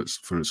own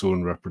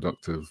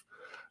reproductive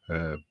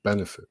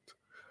benefit.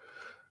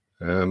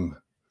 And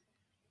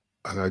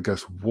I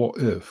guess, what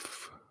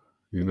if,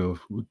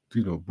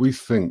 we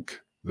think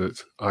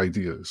that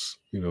ideas,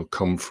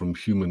 come from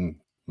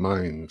human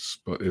minds,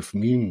 but if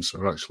memes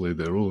are actually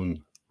their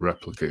own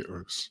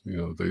replicators,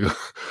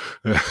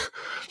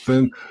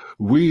 then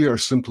we are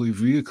simply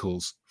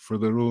vehicles for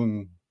their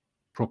own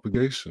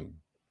propagation,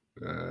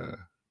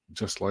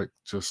 just like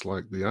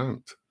the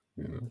ant,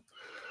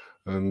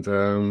 and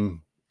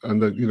then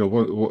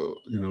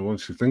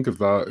once you think of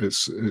that,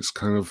 it's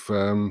kind of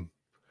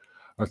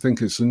I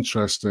think it's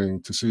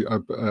interesting to see.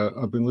 I've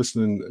been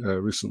listening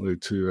recently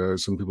to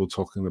some people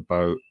talking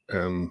about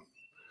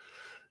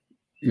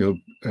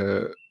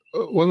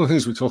one of the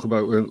things we talk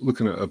about when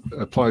looking at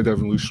applied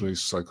evolutionary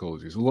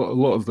psychology is a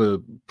lot of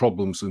the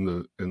problems in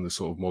the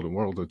sort of modern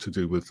world are to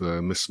do with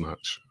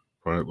mismatch,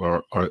 right?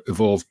 Where our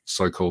evolved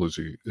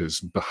psychology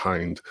is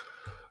behind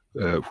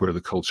where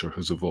the culture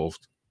has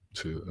evolved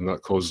to, and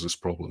that causes us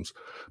problems.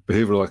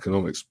 Behavioral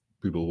economics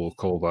people will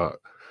call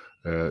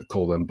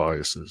them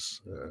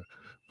biases,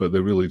 but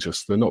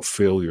they're not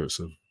failures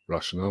of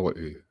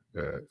rationality.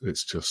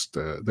 It's just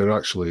they're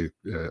actually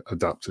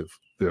adaptive.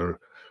 They're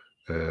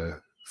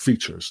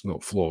features,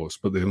 not flaws,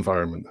 but the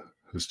environment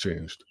has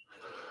changed.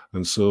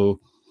 And so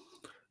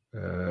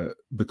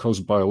because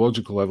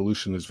biological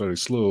evolution is very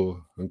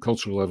slow and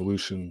cultural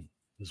evolution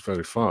is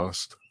very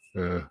fast,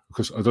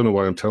 because I don't know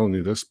why I'm telling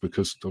you this,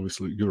 because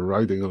obviously you're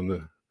riding on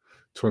the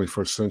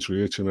 21st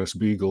century HMS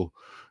Beagle.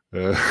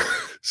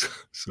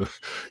 So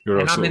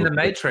and I'm in the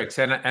Matrix,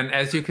 and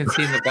as you can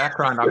see in the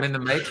background, I'm in the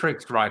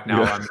Matrix right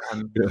now.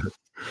 Yeah.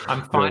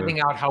 I'm finding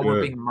out how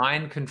we're being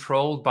mind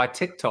controlled by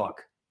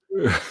TikTok.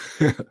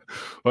 Well,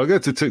 I'll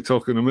get to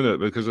TikTok in a minute,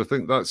 because I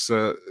think that's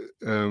so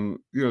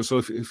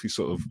if you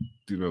sort of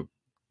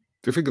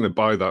if you're going to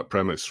buy that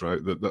premise,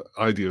 right, that the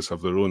ideas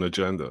have their own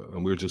agenda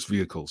and we're just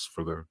vehicles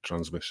for their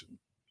transmission,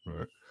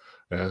 right?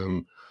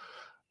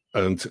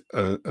 And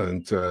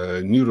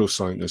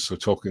neuroscientists are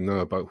talking now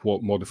about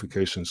what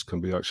modifications can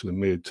be actually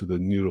made to the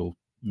neural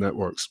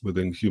networks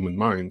within human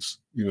minds,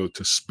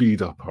 to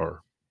speed up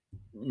our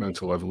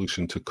mental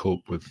evolution to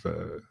cope with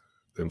the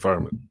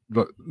environment.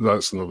 But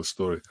that's another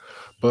story.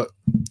 But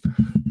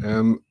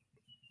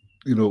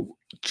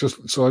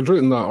just so I'd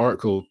written that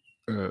article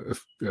a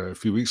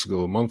few weeks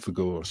ago, a month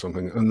ago or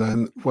something, and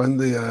then when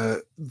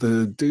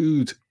the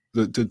dude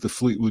that did the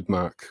Fleetwood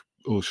Mac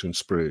ocean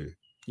spray.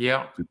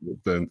 Yeah.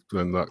 Then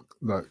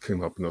that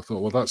came up, and I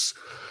thought, well, that's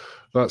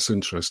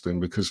interesting,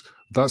 because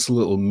that's a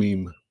little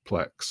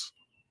meme-plex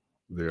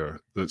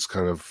there that's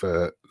kind of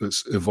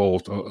that's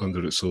evolved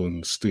under its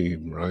own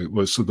steam, right?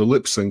 Well, so the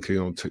lip syncing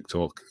on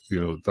TikTok,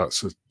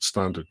 that's a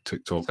standard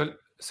TikTok.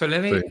 So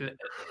let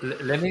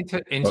me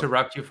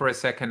interrupt you for a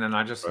second, and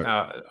I just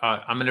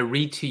I'm going to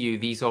read to you.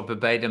 These are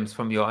verbatims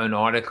from your own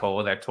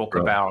article that talk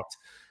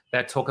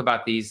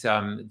about these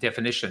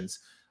definitions.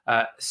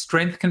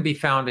 Strength can be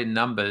found in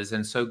numbers,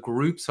 and so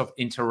groups of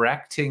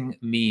interacting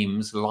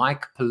memes,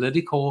 like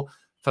political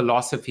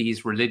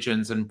philosophies,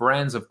 religions, and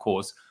brands, of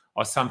course,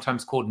 are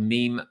sometimes called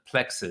meme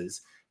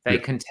plexes. They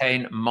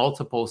contain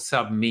multiple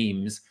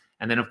sub-memes,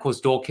 and then, of course,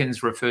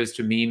 Dawkins refers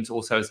to memes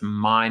also as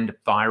mind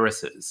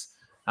viruses.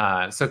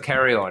 So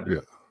carry on.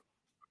 Yeah.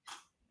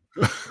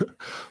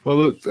 Well,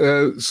 look,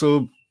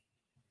 so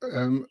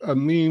a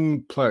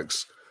meme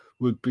plex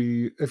would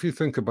be, if you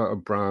think about a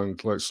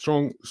brand, like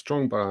strong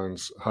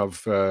brands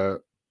have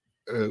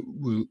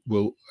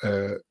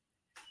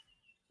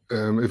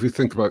if you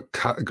think about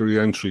category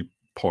entry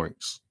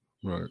points,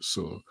 right?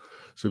 So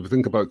if you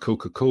think about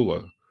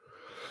Coca-Cola,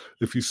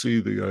 if you see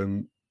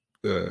the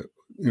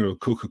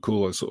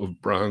Coca-Cola sort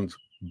of brand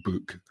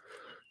book,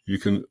 you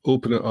can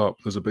open it up.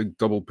 There's a big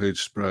double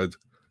page spread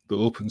that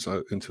opens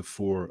out into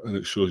 4, and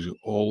it shows you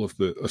all of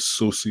the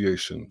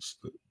associations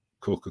that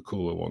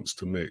Coca-Cola wants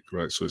to make,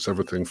 right? So it's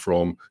everything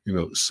from,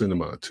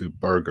 cinema to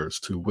burgers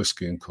to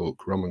whiskey and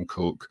Coke, rum and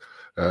Coke.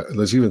 And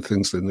there's even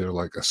things in there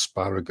like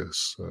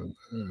asparagus and,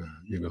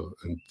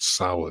 and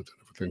salad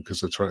and everything, because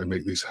they're trying to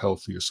make these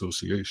healthy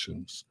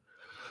associations.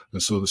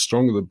 And so the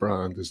stronger the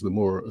brand is, the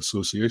more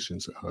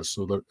associations it has.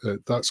 So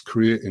that's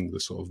creating the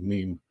sort of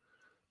meme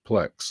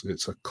plex.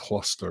 It's a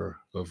cluster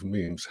of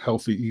memes.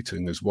 Healthy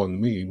eating is one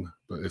meme,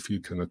 but if you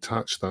can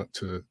attach that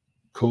to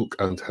Coke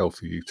and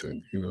healthy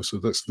eating, so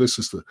this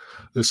is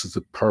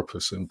the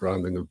purpose in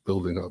branding, of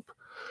building up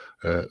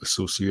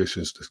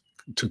associations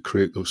to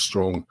create those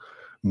strong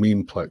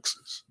meme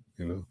plexes.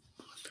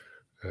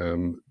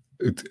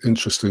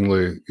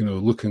 Interestingly,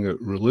 looking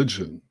at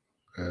religion,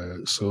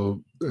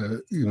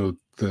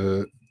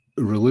 the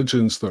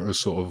religions that are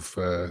sort of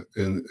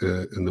in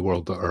the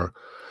world that are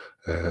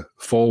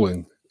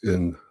falling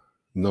in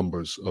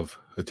numbers of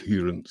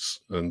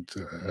adherents and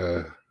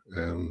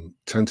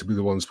tend to be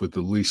the ones with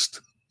the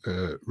least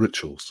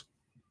rituals.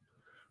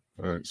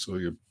 All right, so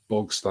your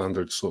bog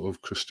standard sort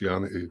of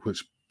Christianity,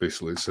 which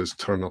basically says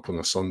turn up on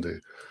a Sunday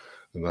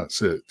and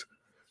that's it.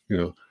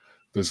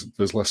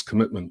 There's less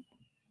commitment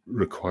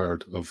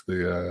required of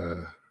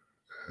the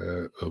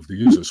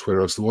users,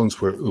 whereas the ones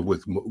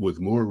with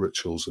more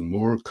rituals and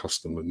more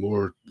custom and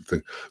more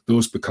thing,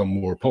 those become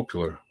more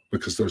popular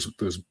because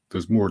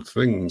there's more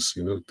things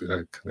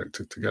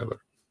connected together.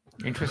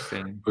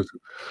 Interesting.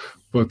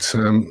 But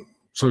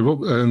sorry, what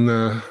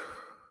and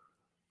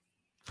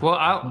well,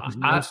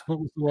 what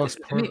was the last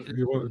part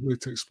you wanted me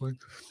to explain?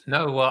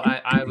 No, well,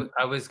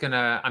 I was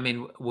gonna. I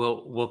mean,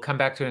 we'll come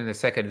back to it in a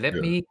second. Let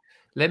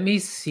me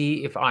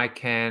see if I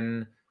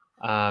can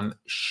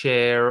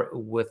share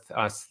with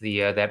us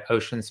that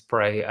Ocean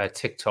Spray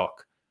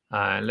TikTok.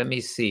 Let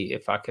me see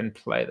if I can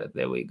play that.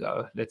 There we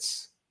go.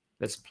 Let's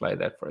play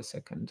that for a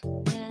second.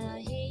 Now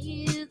here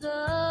you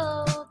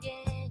go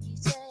again. You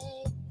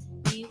say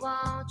you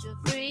want your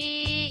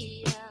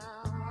freedom.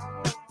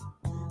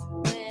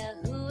 Well,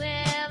 who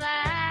am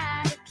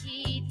I to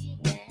keep you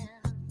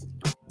down?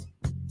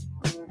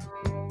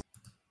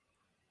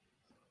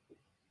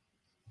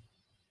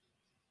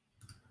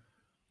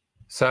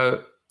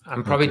 So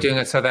I'm probably doing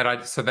it so that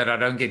I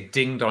don't get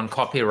dinged on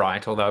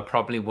copyright, although I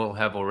probably will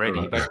have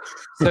already. But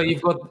so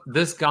you've got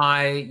this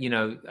guy,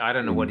 I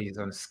don't know what he's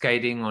on,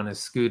 skating on a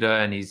scooter,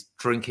 and he's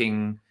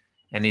drinking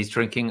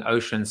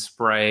Ocean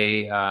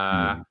Spray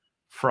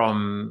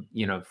from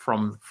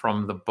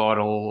the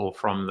bottle or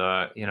from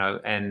the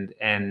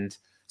and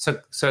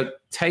so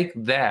take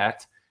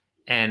that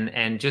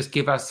and just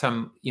give us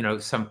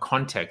some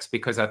context,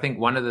 because I think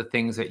one of the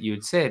things that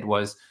you'd said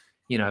was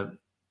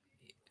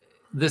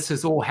this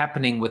is all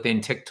happening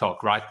within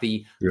TikTok, right?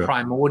 The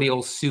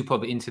primordial soup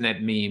of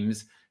internet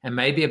memes, and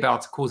maybe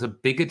about to cause a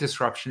bigger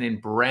disruption in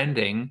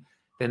branding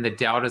than the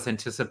doubters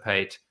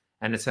anticipate.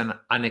 And it's an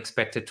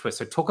unexpected twist.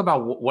 So talk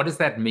about what does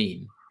that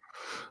mean?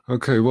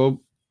 Okay,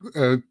 well,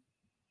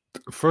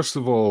 first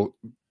of all,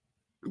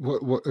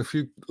 what if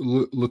you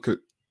look at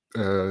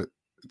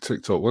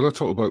TikTok, when I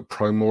talk about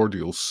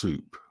primordial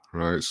soup,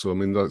 right? So I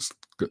mean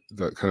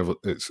that kind of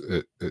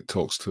it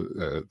talks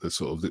to the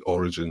sort of the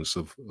origins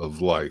of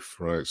life,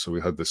 right? So we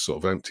had this sort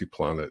of empty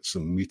planet,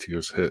 some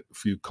meteors hit, a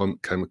few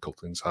chemical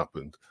things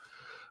happened,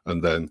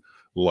 and then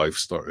life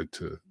started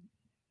to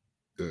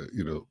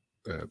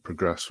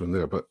progress from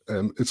there. But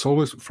it's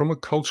always from a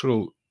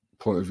cultural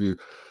point of view,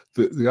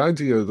 the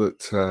idea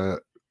that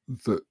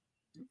that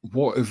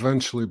what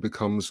eventually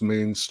becomes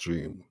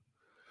mainstream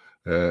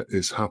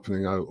is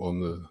happening out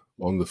on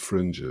the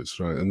fringes,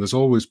 right? And there's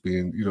always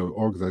been,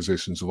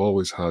 organizations have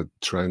always had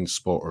trend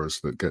spotters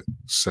that get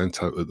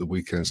sent out at the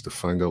weekends to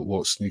find out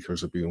what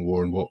sneakers are being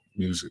worn, what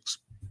music's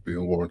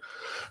being worn.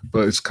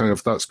 But it's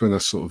that's been a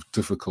sort of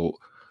difficult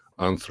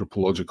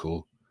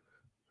anthropological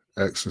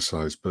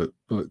exercise. But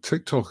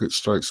TikTok, it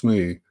strikes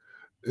me,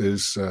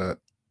 has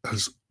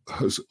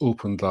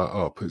opened that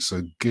up. It's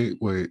a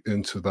gateway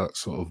into that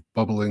sort of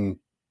bubbling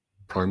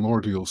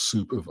primordial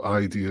soup of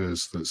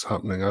ideas that's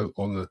happening out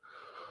on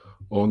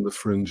the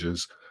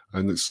fringes,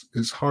 and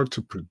it's hard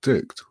to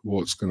predict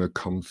what's going to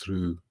come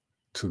through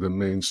to the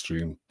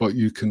mainstream, but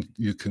you can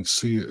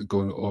see it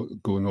going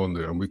on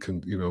there, and we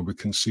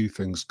can see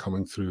things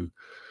coming through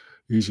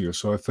easier.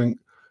 So I think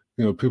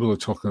people are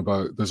talking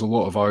about there's a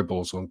lot of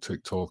eyeballs on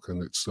TikTok,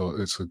 and it's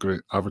a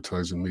great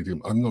advertising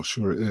medium. I'm not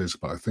sure it is,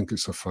 but I think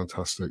it's a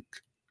fantastic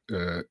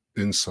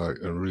insight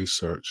and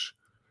research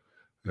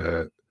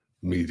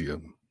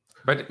medium.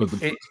 But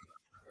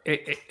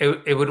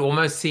it would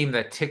almost seem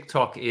that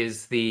TikTok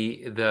is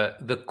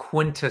the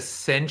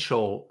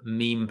quintessential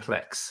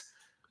memeplex.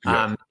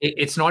 Yeah.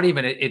 It's not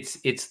even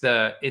it's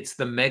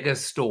the mega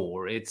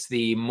store. It's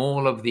the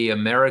Mall of the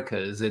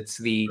Americas. It's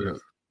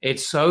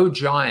so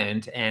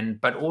giant,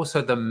 but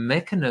also the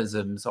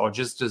mechanisms are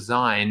just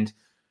designed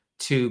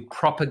to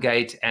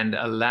propagate and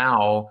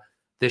allow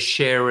the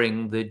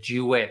sharing, the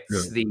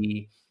duets,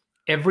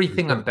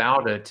 everything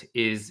about it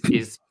is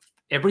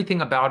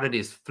everything about it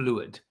is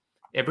fluid.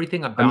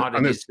 Everything about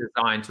it is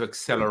designed to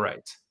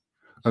accelerate.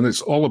 And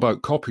it's all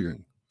about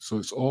copying. So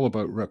it's all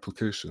about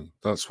replication.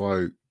 That's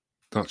why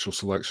natural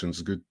selection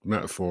is a good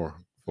metaphor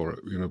for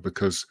it,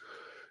 because,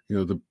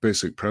 the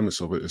basic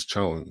premise of it is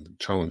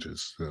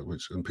challenges,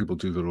 and people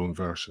do their own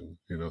version,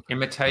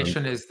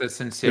 Imitation is the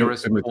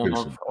sincerest form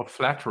of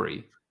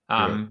flattery.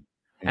 And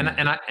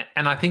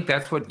I think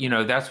that's what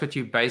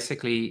you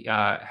basically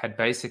had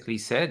basically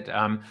said.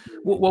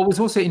 What was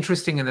also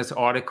interesting in this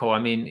article, I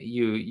mean,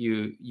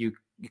 you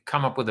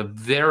come up with a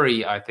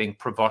very, I think,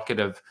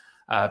 provocative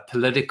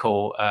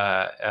political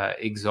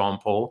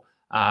example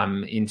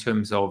in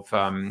terms of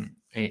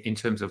in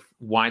terms of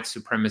white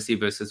supremacy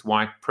versus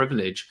white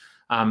privilege.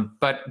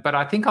 But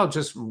I think I'll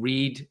just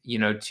read,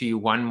 to you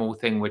one more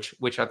thing,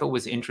 which I thought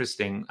was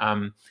interesting.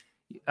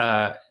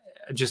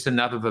 Just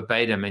another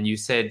verbatim, and you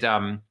said,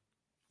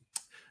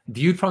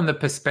 viewed from the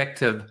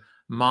perspective,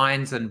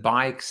 minds and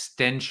by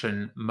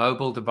extension,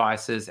 mobile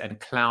devices and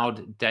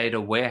cloud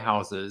data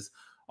warehouses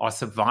are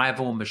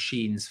survival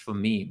machines for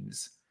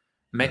memes,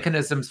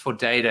 mechanisms for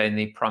data in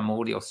the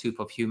primordial soup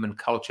of human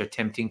culture,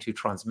 attempting to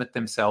transmit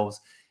themselves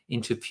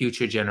into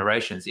future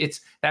generations.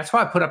 That's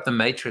why I put up the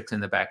matrix in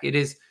the back. It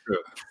is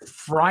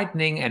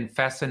frightening and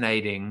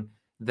fascinating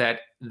that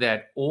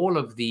all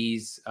of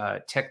these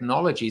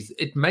technologies.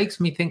 It makes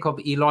me think of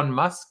Elon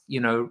Musk,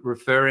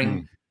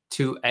 referring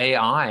to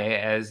AI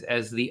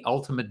as the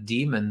ultimate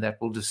demon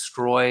that will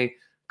destroy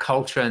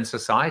culture and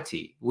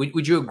society.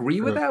 Would you agree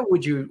with that?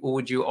 Or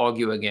would you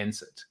argue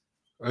against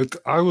it?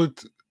 I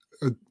would,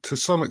 to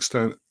some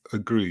extent,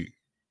 agree,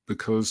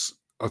 because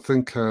I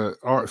think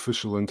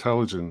artificial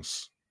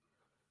intelligence,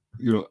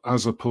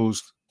 as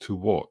opposed to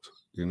what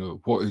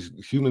is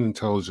human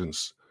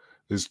intelligence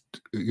is,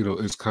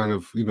 is kind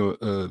of,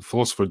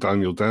 philosopher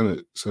Daniel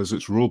Dennett says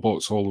it's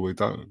robots all the way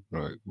down,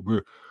 right?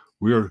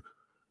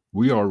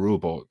 We are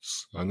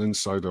robots, and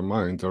inside our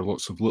mind there are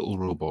lots of little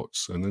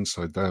robots, and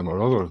inside them are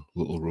other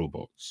little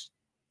robots.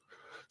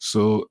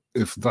 So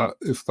if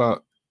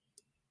that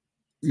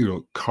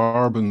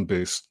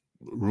carbon-based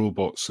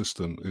robot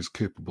system is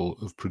capable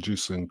of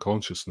producing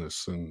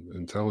consciousness and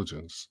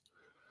intelligence,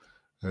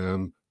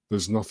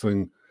 there's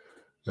nothing.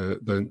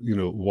 Then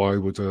why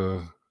would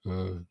a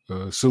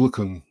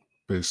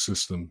silicon-based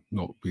system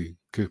not be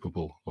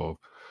capable of?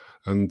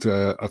 And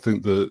I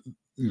think that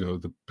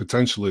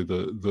potentially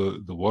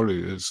the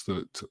worry is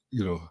that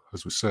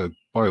as we said,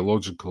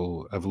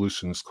 biological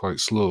evolution is quite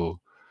slow,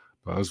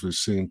 but as we've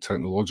seen,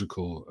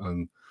 technological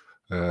and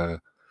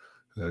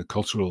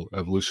cultural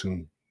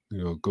evolution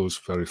goes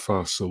very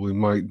fast. So we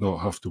might not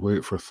have to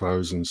wait for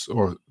thousands,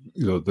 or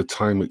the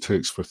time it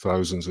takes for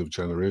thousands of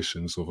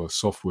generations of a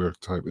software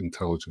type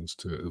intelligence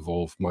to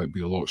evolve might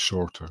be a lot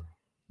shorter.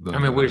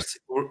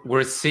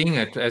 We're seeing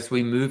it as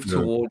we move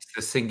towards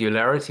the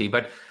singularity.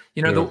 But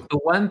the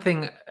one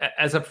thing,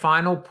 as a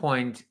final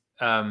point,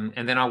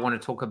 and then I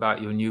want to talk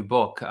about your new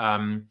book.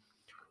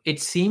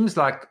 It seems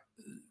like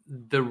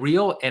the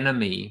real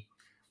enemy,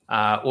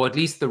 or at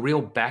least the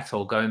real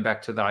battle, going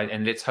back to that,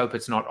 and let's hope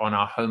it's not on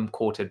our home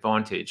court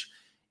advantage,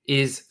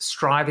 is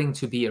striving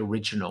to be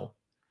original.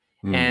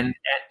 And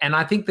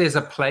I think there's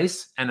a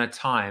place and a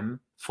time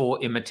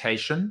for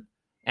imitation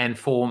and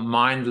for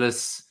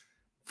mindless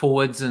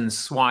forwards and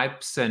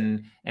swipes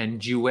and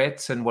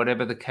duets and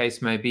whatever the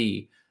case may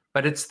be.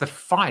 But it's the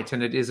fight,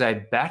 and it is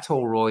a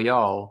battle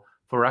royale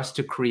for us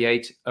to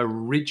create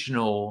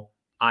original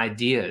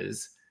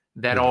ideas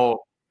that are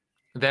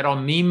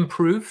meme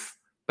proof.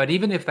 But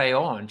even if they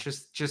aren't,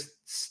 just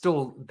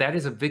still, that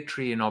is a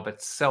victory in of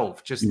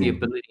itself, just the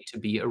ability to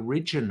be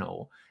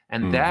original.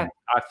 And that,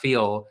 I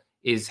feel,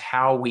 is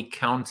how we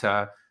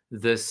counter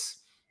this,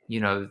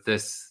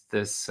 this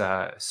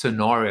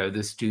scenario,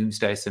 this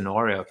doomsday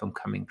scenario from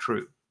coming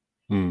true.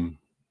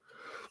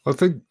 I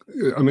think,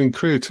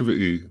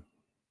 creativity,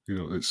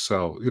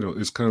 itself,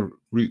 is kind of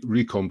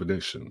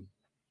recombination.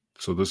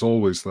 So there's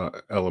always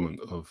that element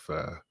of,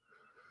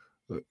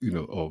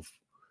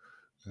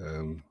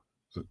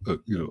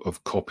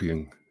 of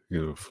copying,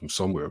 from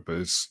somewhere. But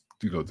it's,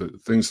 the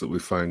things that we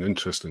find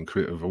interesting,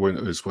 creative,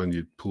 is when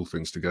you pull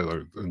things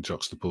together and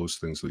juxtapose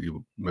things that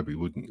you maybe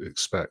wouldn't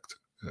expect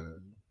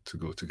to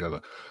go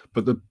together.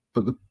 But the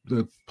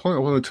point I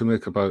wanted to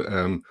make about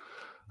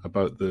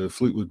the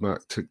Fleetwood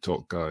Mac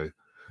TikTok guy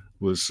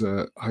was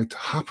I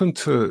happened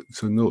to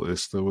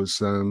notice there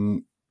was a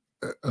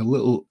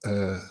little.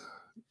 Gary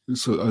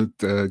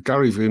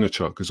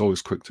Vaynerchuk is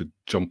always quick to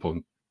jump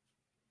on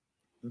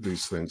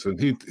these things, and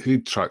he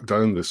tracked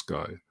down this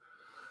guy,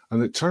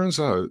 and it turns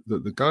out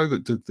that the guy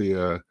that did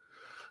that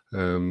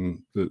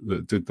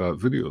did that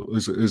video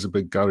is a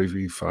big Gary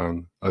V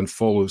fan and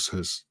follows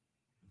his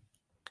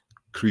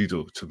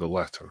credo to the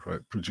letter,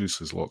 right?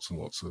 Produces lots and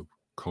lots of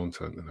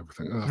content and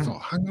everything. And I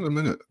thought, hang on a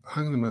minute.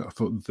 I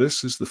thought,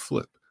 this is the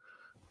flip.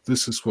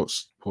 This is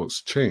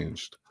what's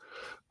changed,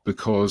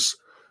 because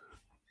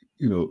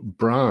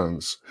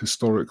brands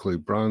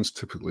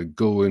typically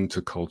go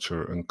into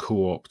culture and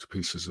co-opt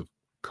pieces of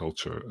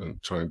culture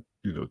and try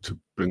to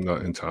bring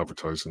that into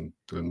advertising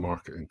and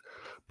marketing.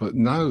 But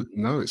now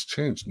it's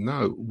changed.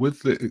 Now,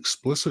 with the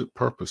explicit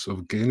purpose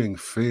of gaining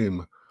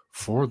fame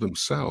for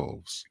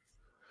themselves,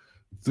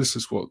 this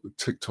is what the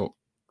TikTok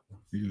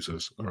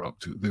users are up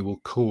to. They will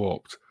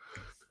co-opt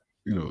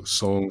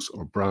songs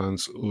or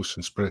brands,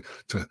 Ocean Spray,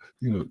 to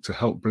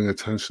help bring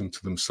attention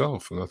to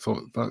themselves. And I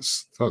thought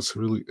that's a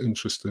really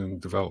interesting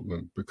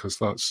development, because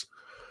that's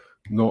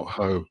not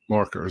how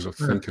marketers are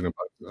thinking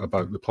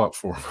about the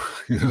platform.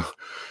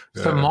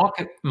 So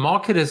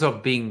marketers are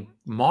being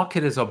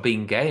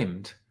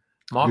gamed.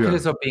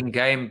 Marketers are being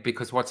gamed,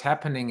 because what's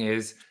happening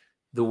is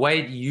the way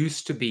it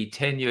used to be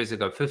 10 years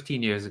ago,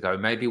 15 years ago,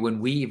 maybe when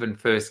we even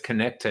first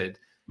connected,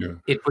 Yeah.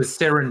 it was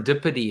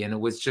serendipity and it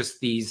was just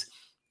these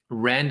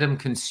random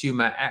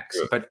consumer acts.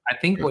 Yeah. But I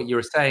think Yeah. what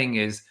you're saying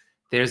is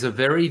there's a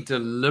very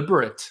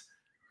deliberate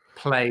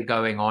play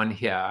going on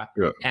here.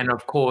 Yeah. And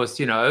of course,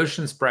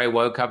 Ocean Spray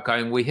woke up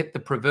going, we hit the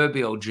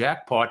proverbial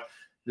jackpot.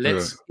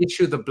 Let's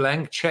issue the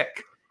blank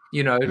check,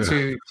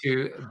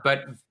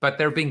 but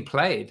they're being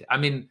played. I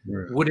mean,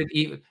 would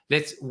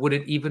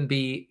it even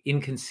be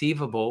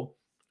inconceivable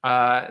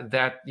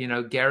that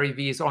Gary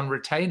Vee is on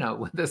retainer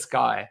with this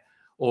guy,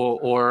 or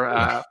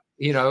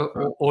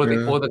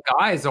the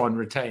guy's on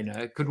retainer?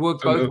 It could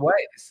work both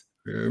ways.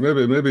 Yeah,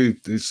 maybe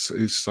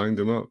he's signed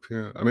him up.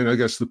 Yeah, I mean, I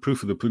guess the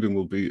proof of the pudding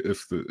will be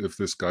if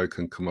this guy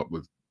can come up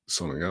with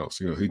something else.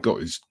 He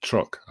got his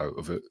truck out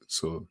of it,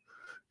 so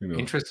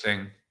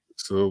interesting.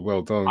 So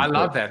well done. I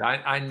love that.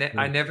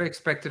 I never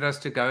expected us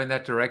to go in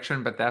that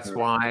direction, but that's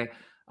why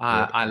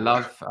I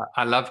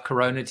love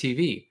Corona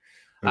TV.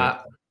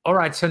 All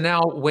right. So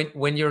now,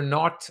 when you're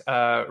not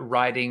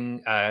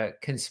writing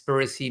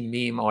conspiracy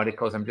meme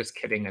articles, I'm just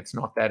kidding. It's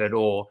not that at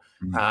all.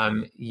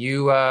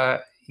 You've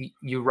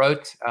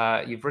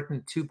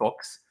written 2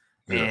 books,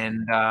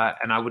 and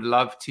I would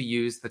love to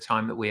use the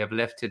time that we have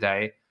left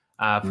today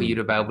for you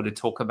to be able to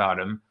talk about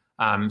them.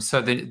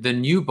 So the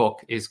new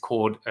book is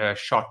called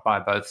Shot by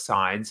Both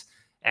Sides,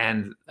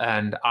 and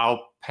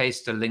I'll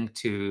paste a link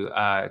to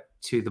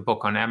the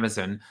book on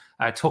Amazon.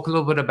 Talk a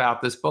little bit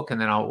about this book, and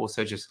then I'll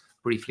also just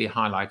briefly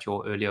highlight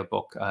your earlier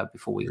book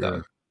before we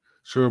go.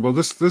 Sure. Well,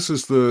 this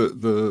is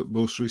the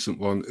most recent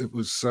one. It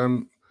was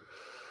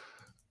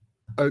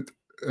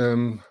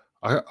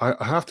I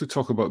have to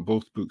talk about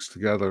both books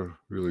together,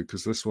 really,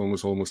 because this one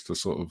was almost a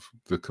sort of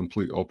the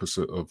complete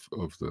opposite of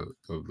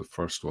the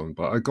first one.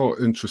 But I got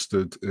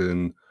interested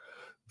in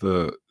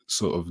the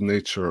sort of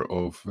nature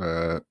of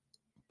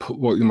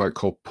what you might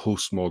call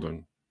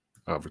postmodern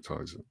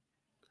advertising,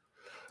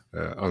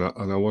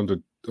 and I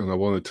wanted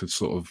to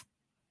sort of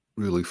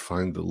really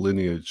find the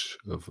lineage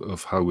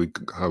of how we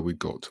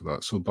got to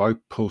that. So by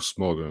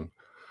postmodern,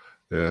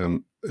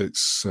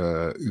 it's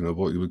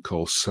what you would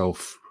call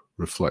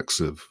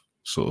self-reflexive,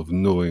 sort of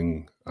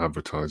knowing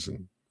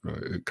advertising,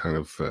 right? It kind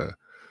of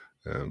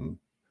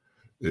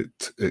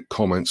it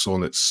comments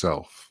on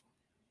itself,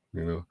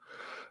 and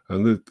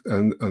I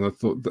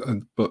thought,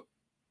 but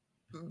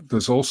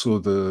there's also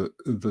the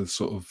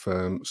sort of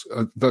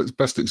that's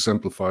best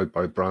exemplified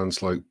by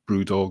brands like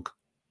BrewDog,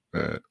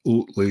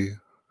 Oatly,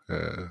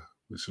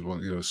 which is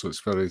one, so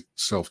it's very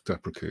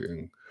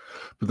self-deprecating.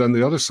 But then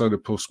the other side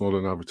of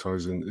postmodern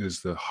advertising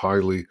is the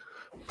highly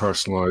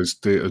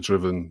personalized,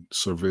 data-driven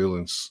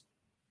surveillance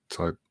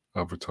type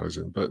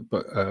advertising. But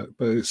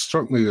it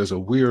struck me as a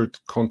weird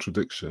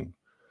contradiction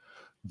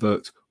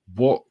that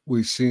what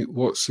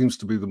seems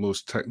to be the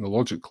most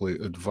technologically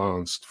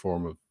advanced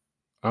form of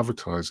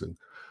advertising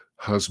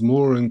has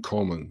more in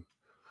common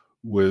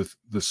with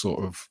the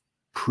sort of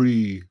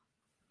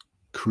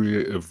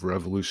pre-creative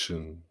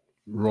revolution,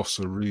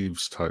 Rossa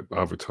Reeves type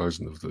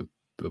advertising of the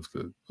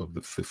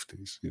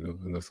 50s,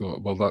 and I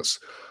thought, well, that's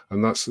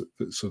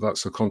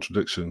a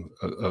contradiction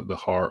at the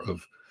heart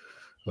of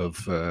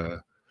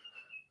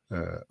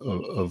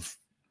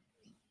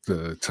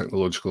the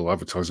technological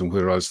advertising,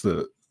 whereas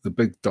the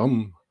big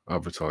dumb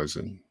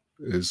advertising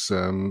is,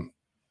 you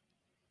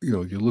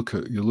look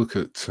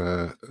at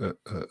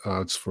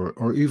ads for,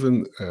 or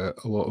even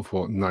a lot of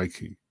what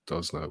Nike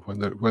does now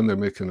when they're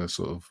making a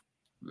sort of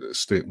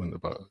statement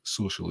about a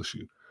social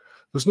issue.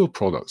 There's no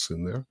products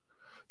in there.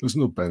 There's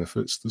no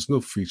benefits. There's no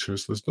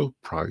features. There's no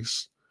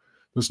price.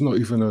 There's not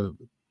even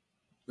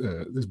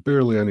there's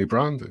barely any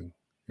branding,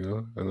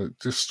 and it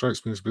just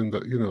strikes me as being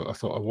that, I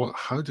thought,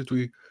 how did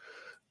we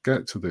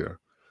get to there?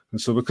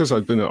 And so because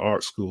I'd been at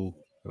art school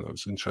and I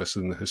was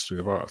interested in the history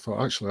of art, I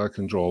thought, actually, I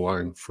can draw a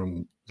line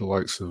from the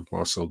likes of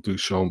Marcel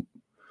Duchamp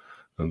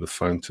and The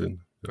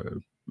Fountain,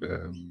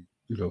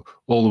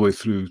 all the way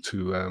through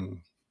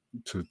to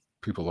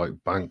people like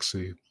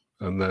Banksy,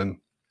 and then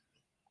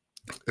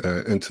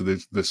into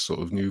this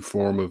sort of new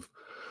form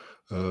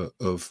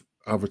of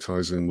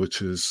advertising,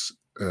 which is,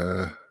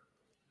 as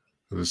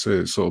I say,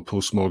 it's sort of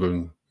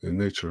postmodern in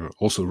nature.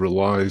 Also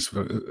relies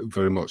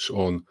very much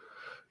on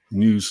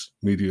news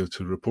media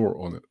to report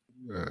on it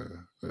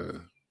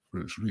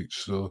for its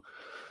reach. So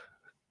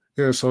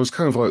so I was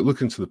kind of like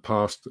looking to the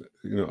past,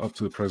 up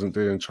to the present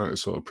day, and trying to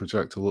sort of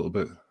project a little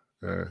bit,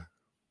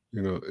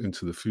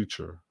 into the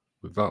future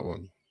with that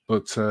one.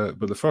 But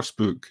the first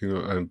book,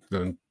 and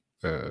then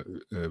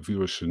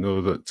viewers should know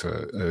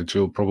that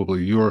Jill,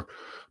 probably you're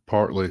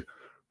partly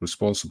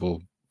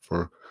responsible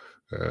for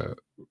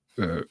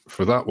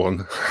that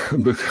one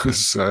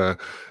because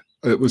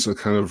it was a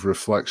kind of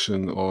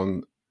reflection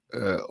on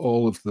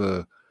all of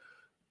the.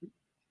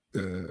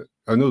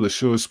 I know the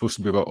show is supposed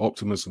to be about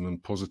optimism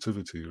and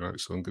positivity, right?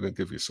 So I'm going to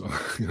give you some,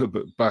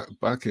 but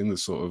back in the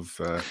sort of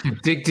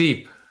dig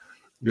deep.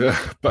 Yeah,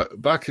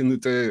 but back in the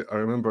day, I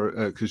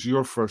remember because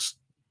your first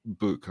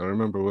book, I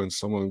remember when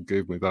someone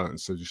gave me that and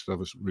said you should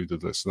have a read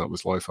of this, and that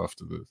was Life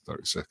After the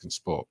 30-Second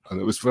Spot, and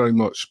it was very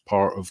much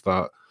part of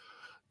that.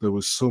 There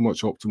was so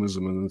much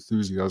optimism and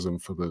enthusiasm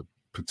for the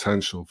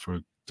potential for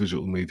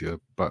digital media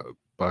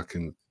back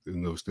in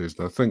those days.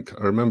 And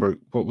I remember,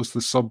 what was the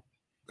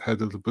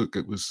subhead of the book?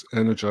 It was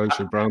Energize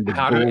Your Brand with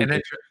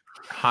Bold.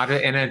 How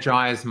to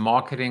energize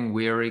marketing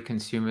weary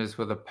consumers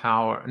with a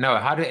power. No,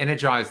 how to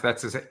energize.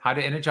 How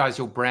to energize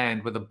your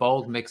brand with a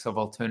bold mix of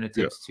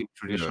alternatives to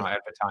traditional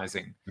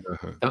advertising.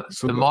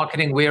 The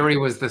marketing weary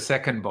was the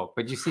second book,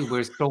 but you see,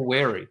 we're still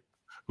weary.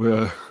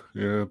 Well,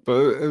 yeah,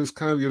 but it was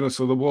kind of,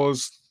 so there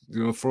was,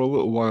 for a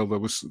little while there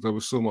was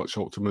so much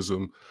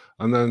optimism,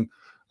 and then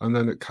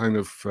it kind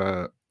of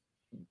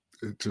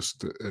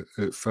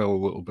it fell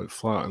a little bit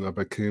flat, and I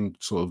became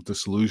sort of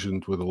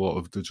disillusioned with a lot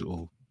of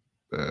digital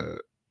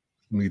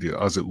media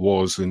as it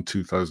was in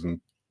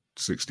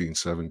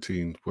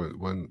 2016-17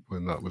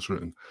 when that was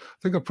written. I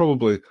think I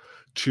probably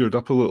cheered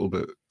up a little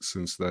bit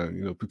since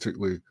then,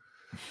 particularly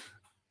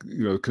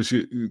because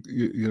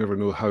you never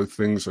know how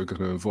things are going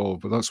to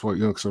evolve. But that's why,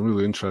 because I'm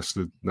really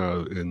interested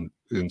now in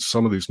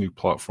some of these new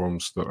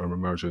platforms that are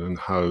emerging, and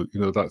how,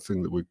 that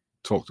thing that we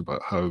talked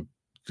about, how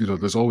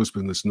there's always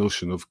been this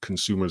notion of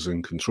consumers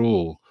in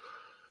control,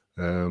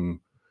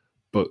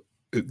 but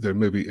they're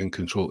maybe in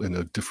control in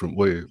a different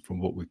way from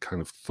what we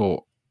kind of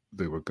thought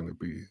they were going to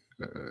be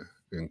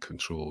in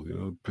control,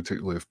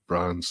 particularly if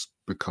brands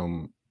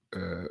become,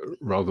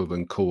 rather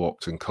than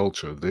co-opting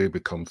culture, they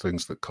become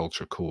things that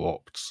culture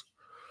co-opts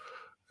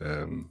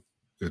in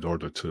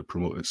order to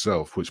promote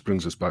itself, which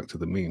brings us back to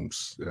the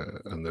memes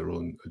and their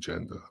own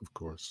agenda, of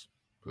course.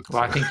 But,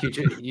 well, I think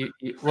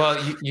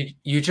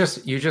you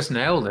just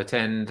nailed it,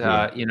 and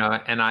and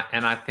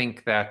I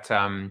think that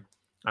I'm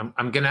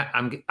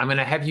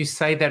gonna have you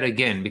say that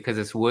again, because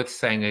it's worth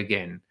saying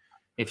again.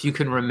 If you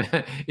can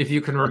remember that.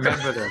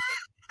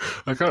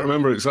 I can't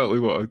remember exactly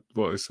what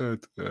I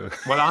said.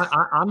 Well,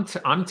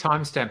 I'm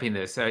time stamping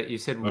this. You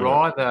said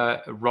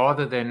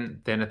rather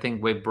than a thing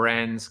where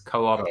brands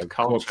co-opt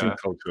culture.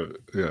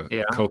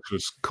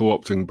 Culture's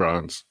co-opting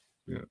brands,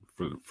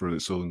 for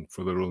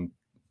their own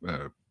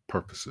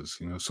purposes.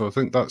 So I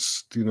think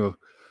that's there's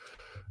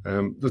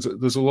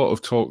a lot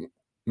of talk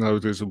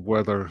nowadays of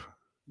whether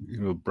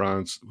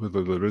brands,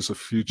 whether there is a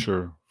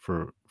future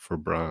for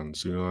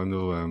brands. I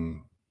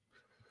know.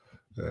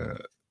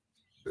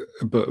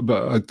 But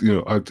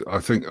I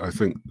think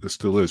there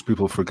still is.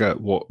 People forget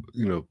what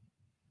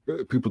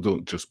people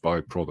don't just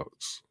buy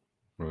products,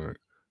 right?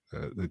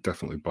 They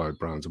definitely buy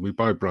brands, and we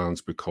buy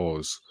brands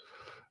because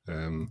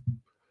they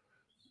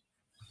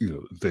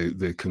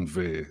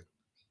convey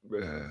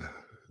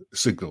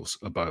signals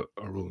about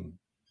our own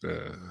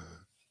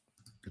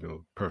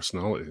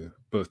personality.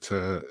 But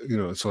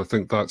so I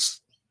think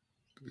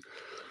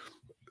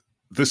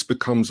this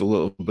becomes a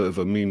little bit of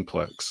a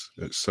memeplex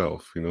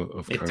itself,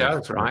 It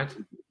does, right?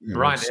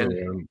 Right. So,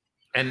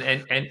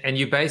 and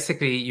you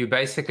basically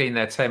in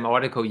that same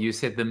article, you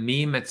said the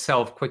meme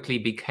itself quickly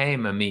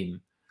became a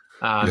meme.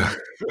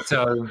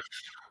 So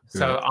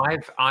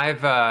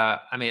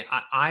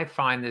I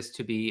find this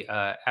to be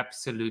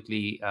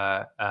absolutely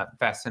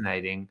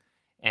fascinating,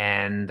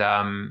 and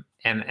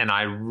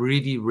I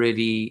really,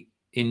 really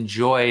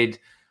enjoyed.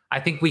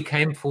 I think we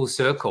came full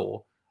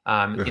circle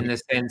in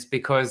the sense,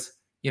 because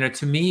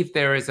to me, if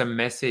there is a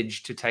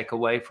message to take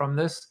away from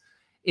this,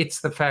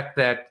 it's the fact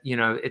that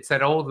it's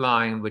that old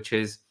line, which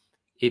is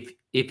if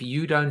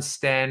you don't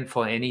stand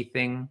for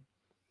anything,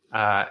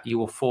 you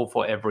will fall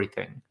for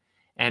everything.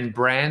 And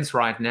brands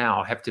right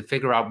now have to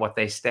figure out what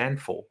they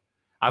stand for.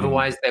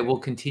 Otherwise, they will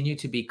continue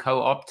to be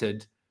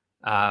co-opted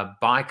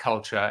by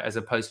culture, as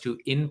opposed to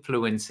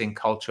influencing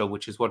culture,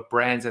 which is what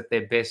brands at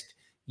their best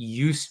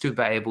used to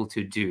be able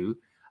to do.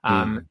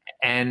 And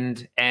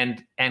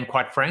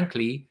quite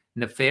frankly,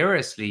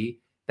 nefariously,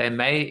 they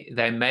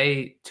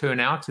may turn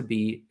out to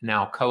be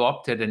now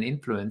co-opted and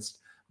influenced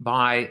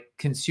by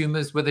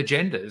consumers with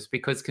agendas,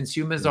 because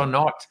consumers are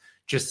not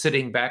just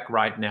sitting back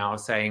right now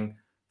saying,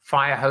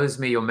 fire hose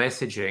me your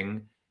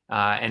messaging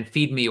and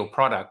feed me your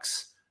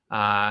products.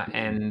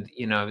 And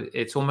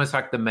it's almost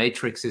like the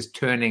Matrix is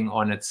turning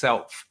on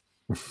itself.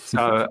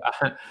 So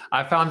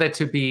I found that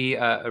to be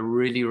a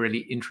really, really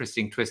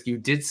interesting twist. You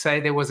did say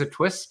there was a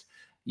twist.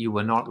 You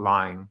were not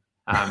lying.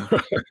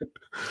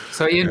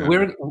 So Ian,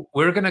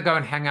 we're going to go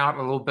and hang out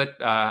a little bit.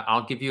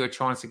 I'll give you a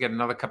chance to get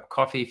another cup of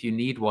coffee if you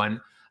need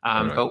one.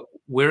 But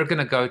we're going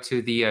to go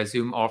to the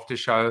Zoom after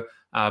show.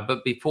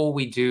 But before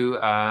we do,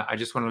 I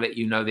just want to let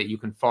you know that you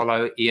can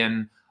follow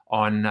Ian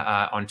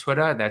on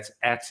Twitter. That's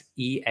at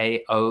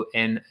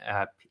EAONP,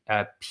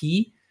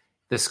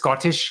 the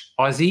Scottish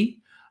Aussie.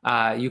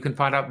 You can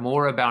find out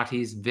more about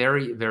his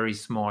very, very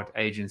smart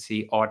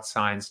agency, Art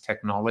Science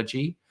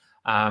Technology.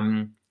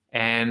 And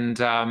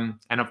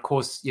of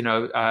course,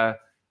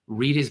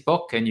 read his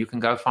book, and you can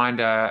go find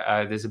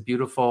there's a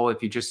beautiful,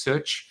 if you just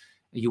search,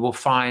 you will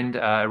find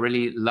a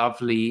really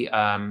lovely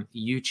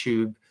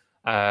YouTube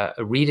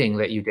reading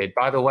that you did.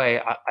 By the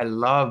way, I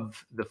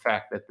love the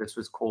fact that this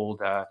was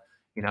called,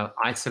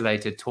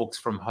 Isolated Talks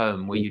from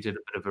Home, where you did a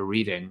bit of a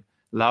reading.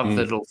 Love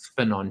the little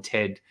spin on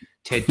TED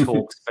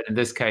Talks, but in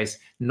this case,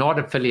 not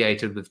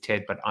affiliated with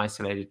TED, but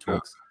Isolated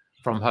Talks.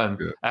 from home.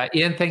 Yeah.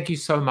 Ian, thank you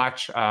so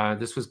much.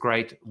 This was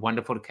great.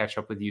 Wonderful to catch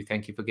up with you.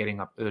 Thank you for getting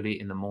up early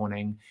in the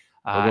morning.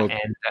 Thank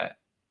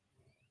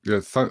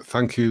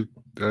you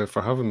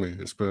for having me.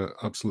 It's been an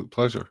absolute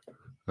pleasure,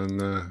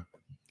 and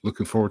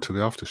looking forward to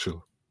the after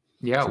show.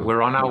 Yeah,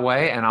 we're on our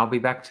way, and I'll be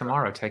back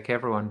tomorrow. Take care,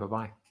 everyone.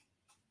 Bye-bye.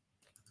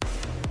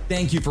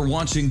 Thank you for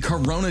watching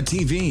Corona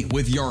TV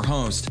with your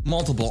host,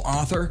 multiple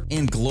author,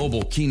 and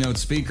global keynote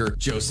speaker,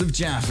 Joseph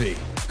Jaffe.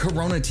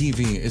 Corona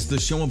TV is the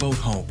show about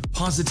hope,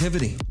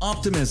 positivity,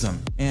 optimism,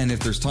 and if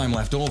there's time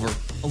left over,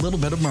 a little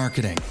bit of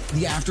marketing.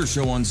 The after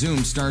show on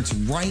Zoom starts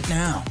right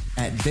now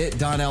at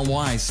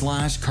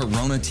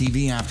bit.ly/Corona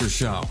TV After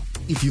Show.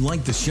 If you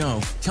like the show,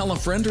 tell a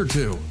friend or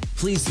two.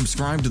 Please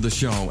subscribe to the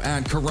show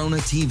at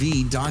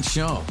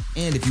coronatv.show.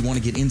 And if you want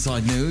to get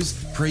inside news,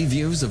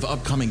 previews of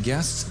upcoming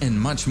guests, and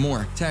much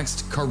more,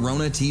 text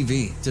Corona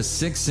TV to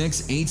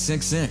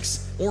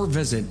 66866 or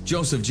visit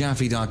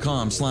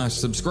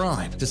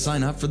josephjaffe.com/subscribe to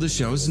sign up for the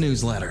show's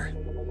newsletter.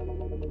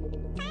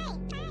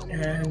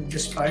 And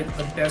despite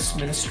the best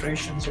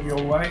ministrations of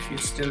your wife, you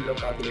still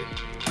look ugly.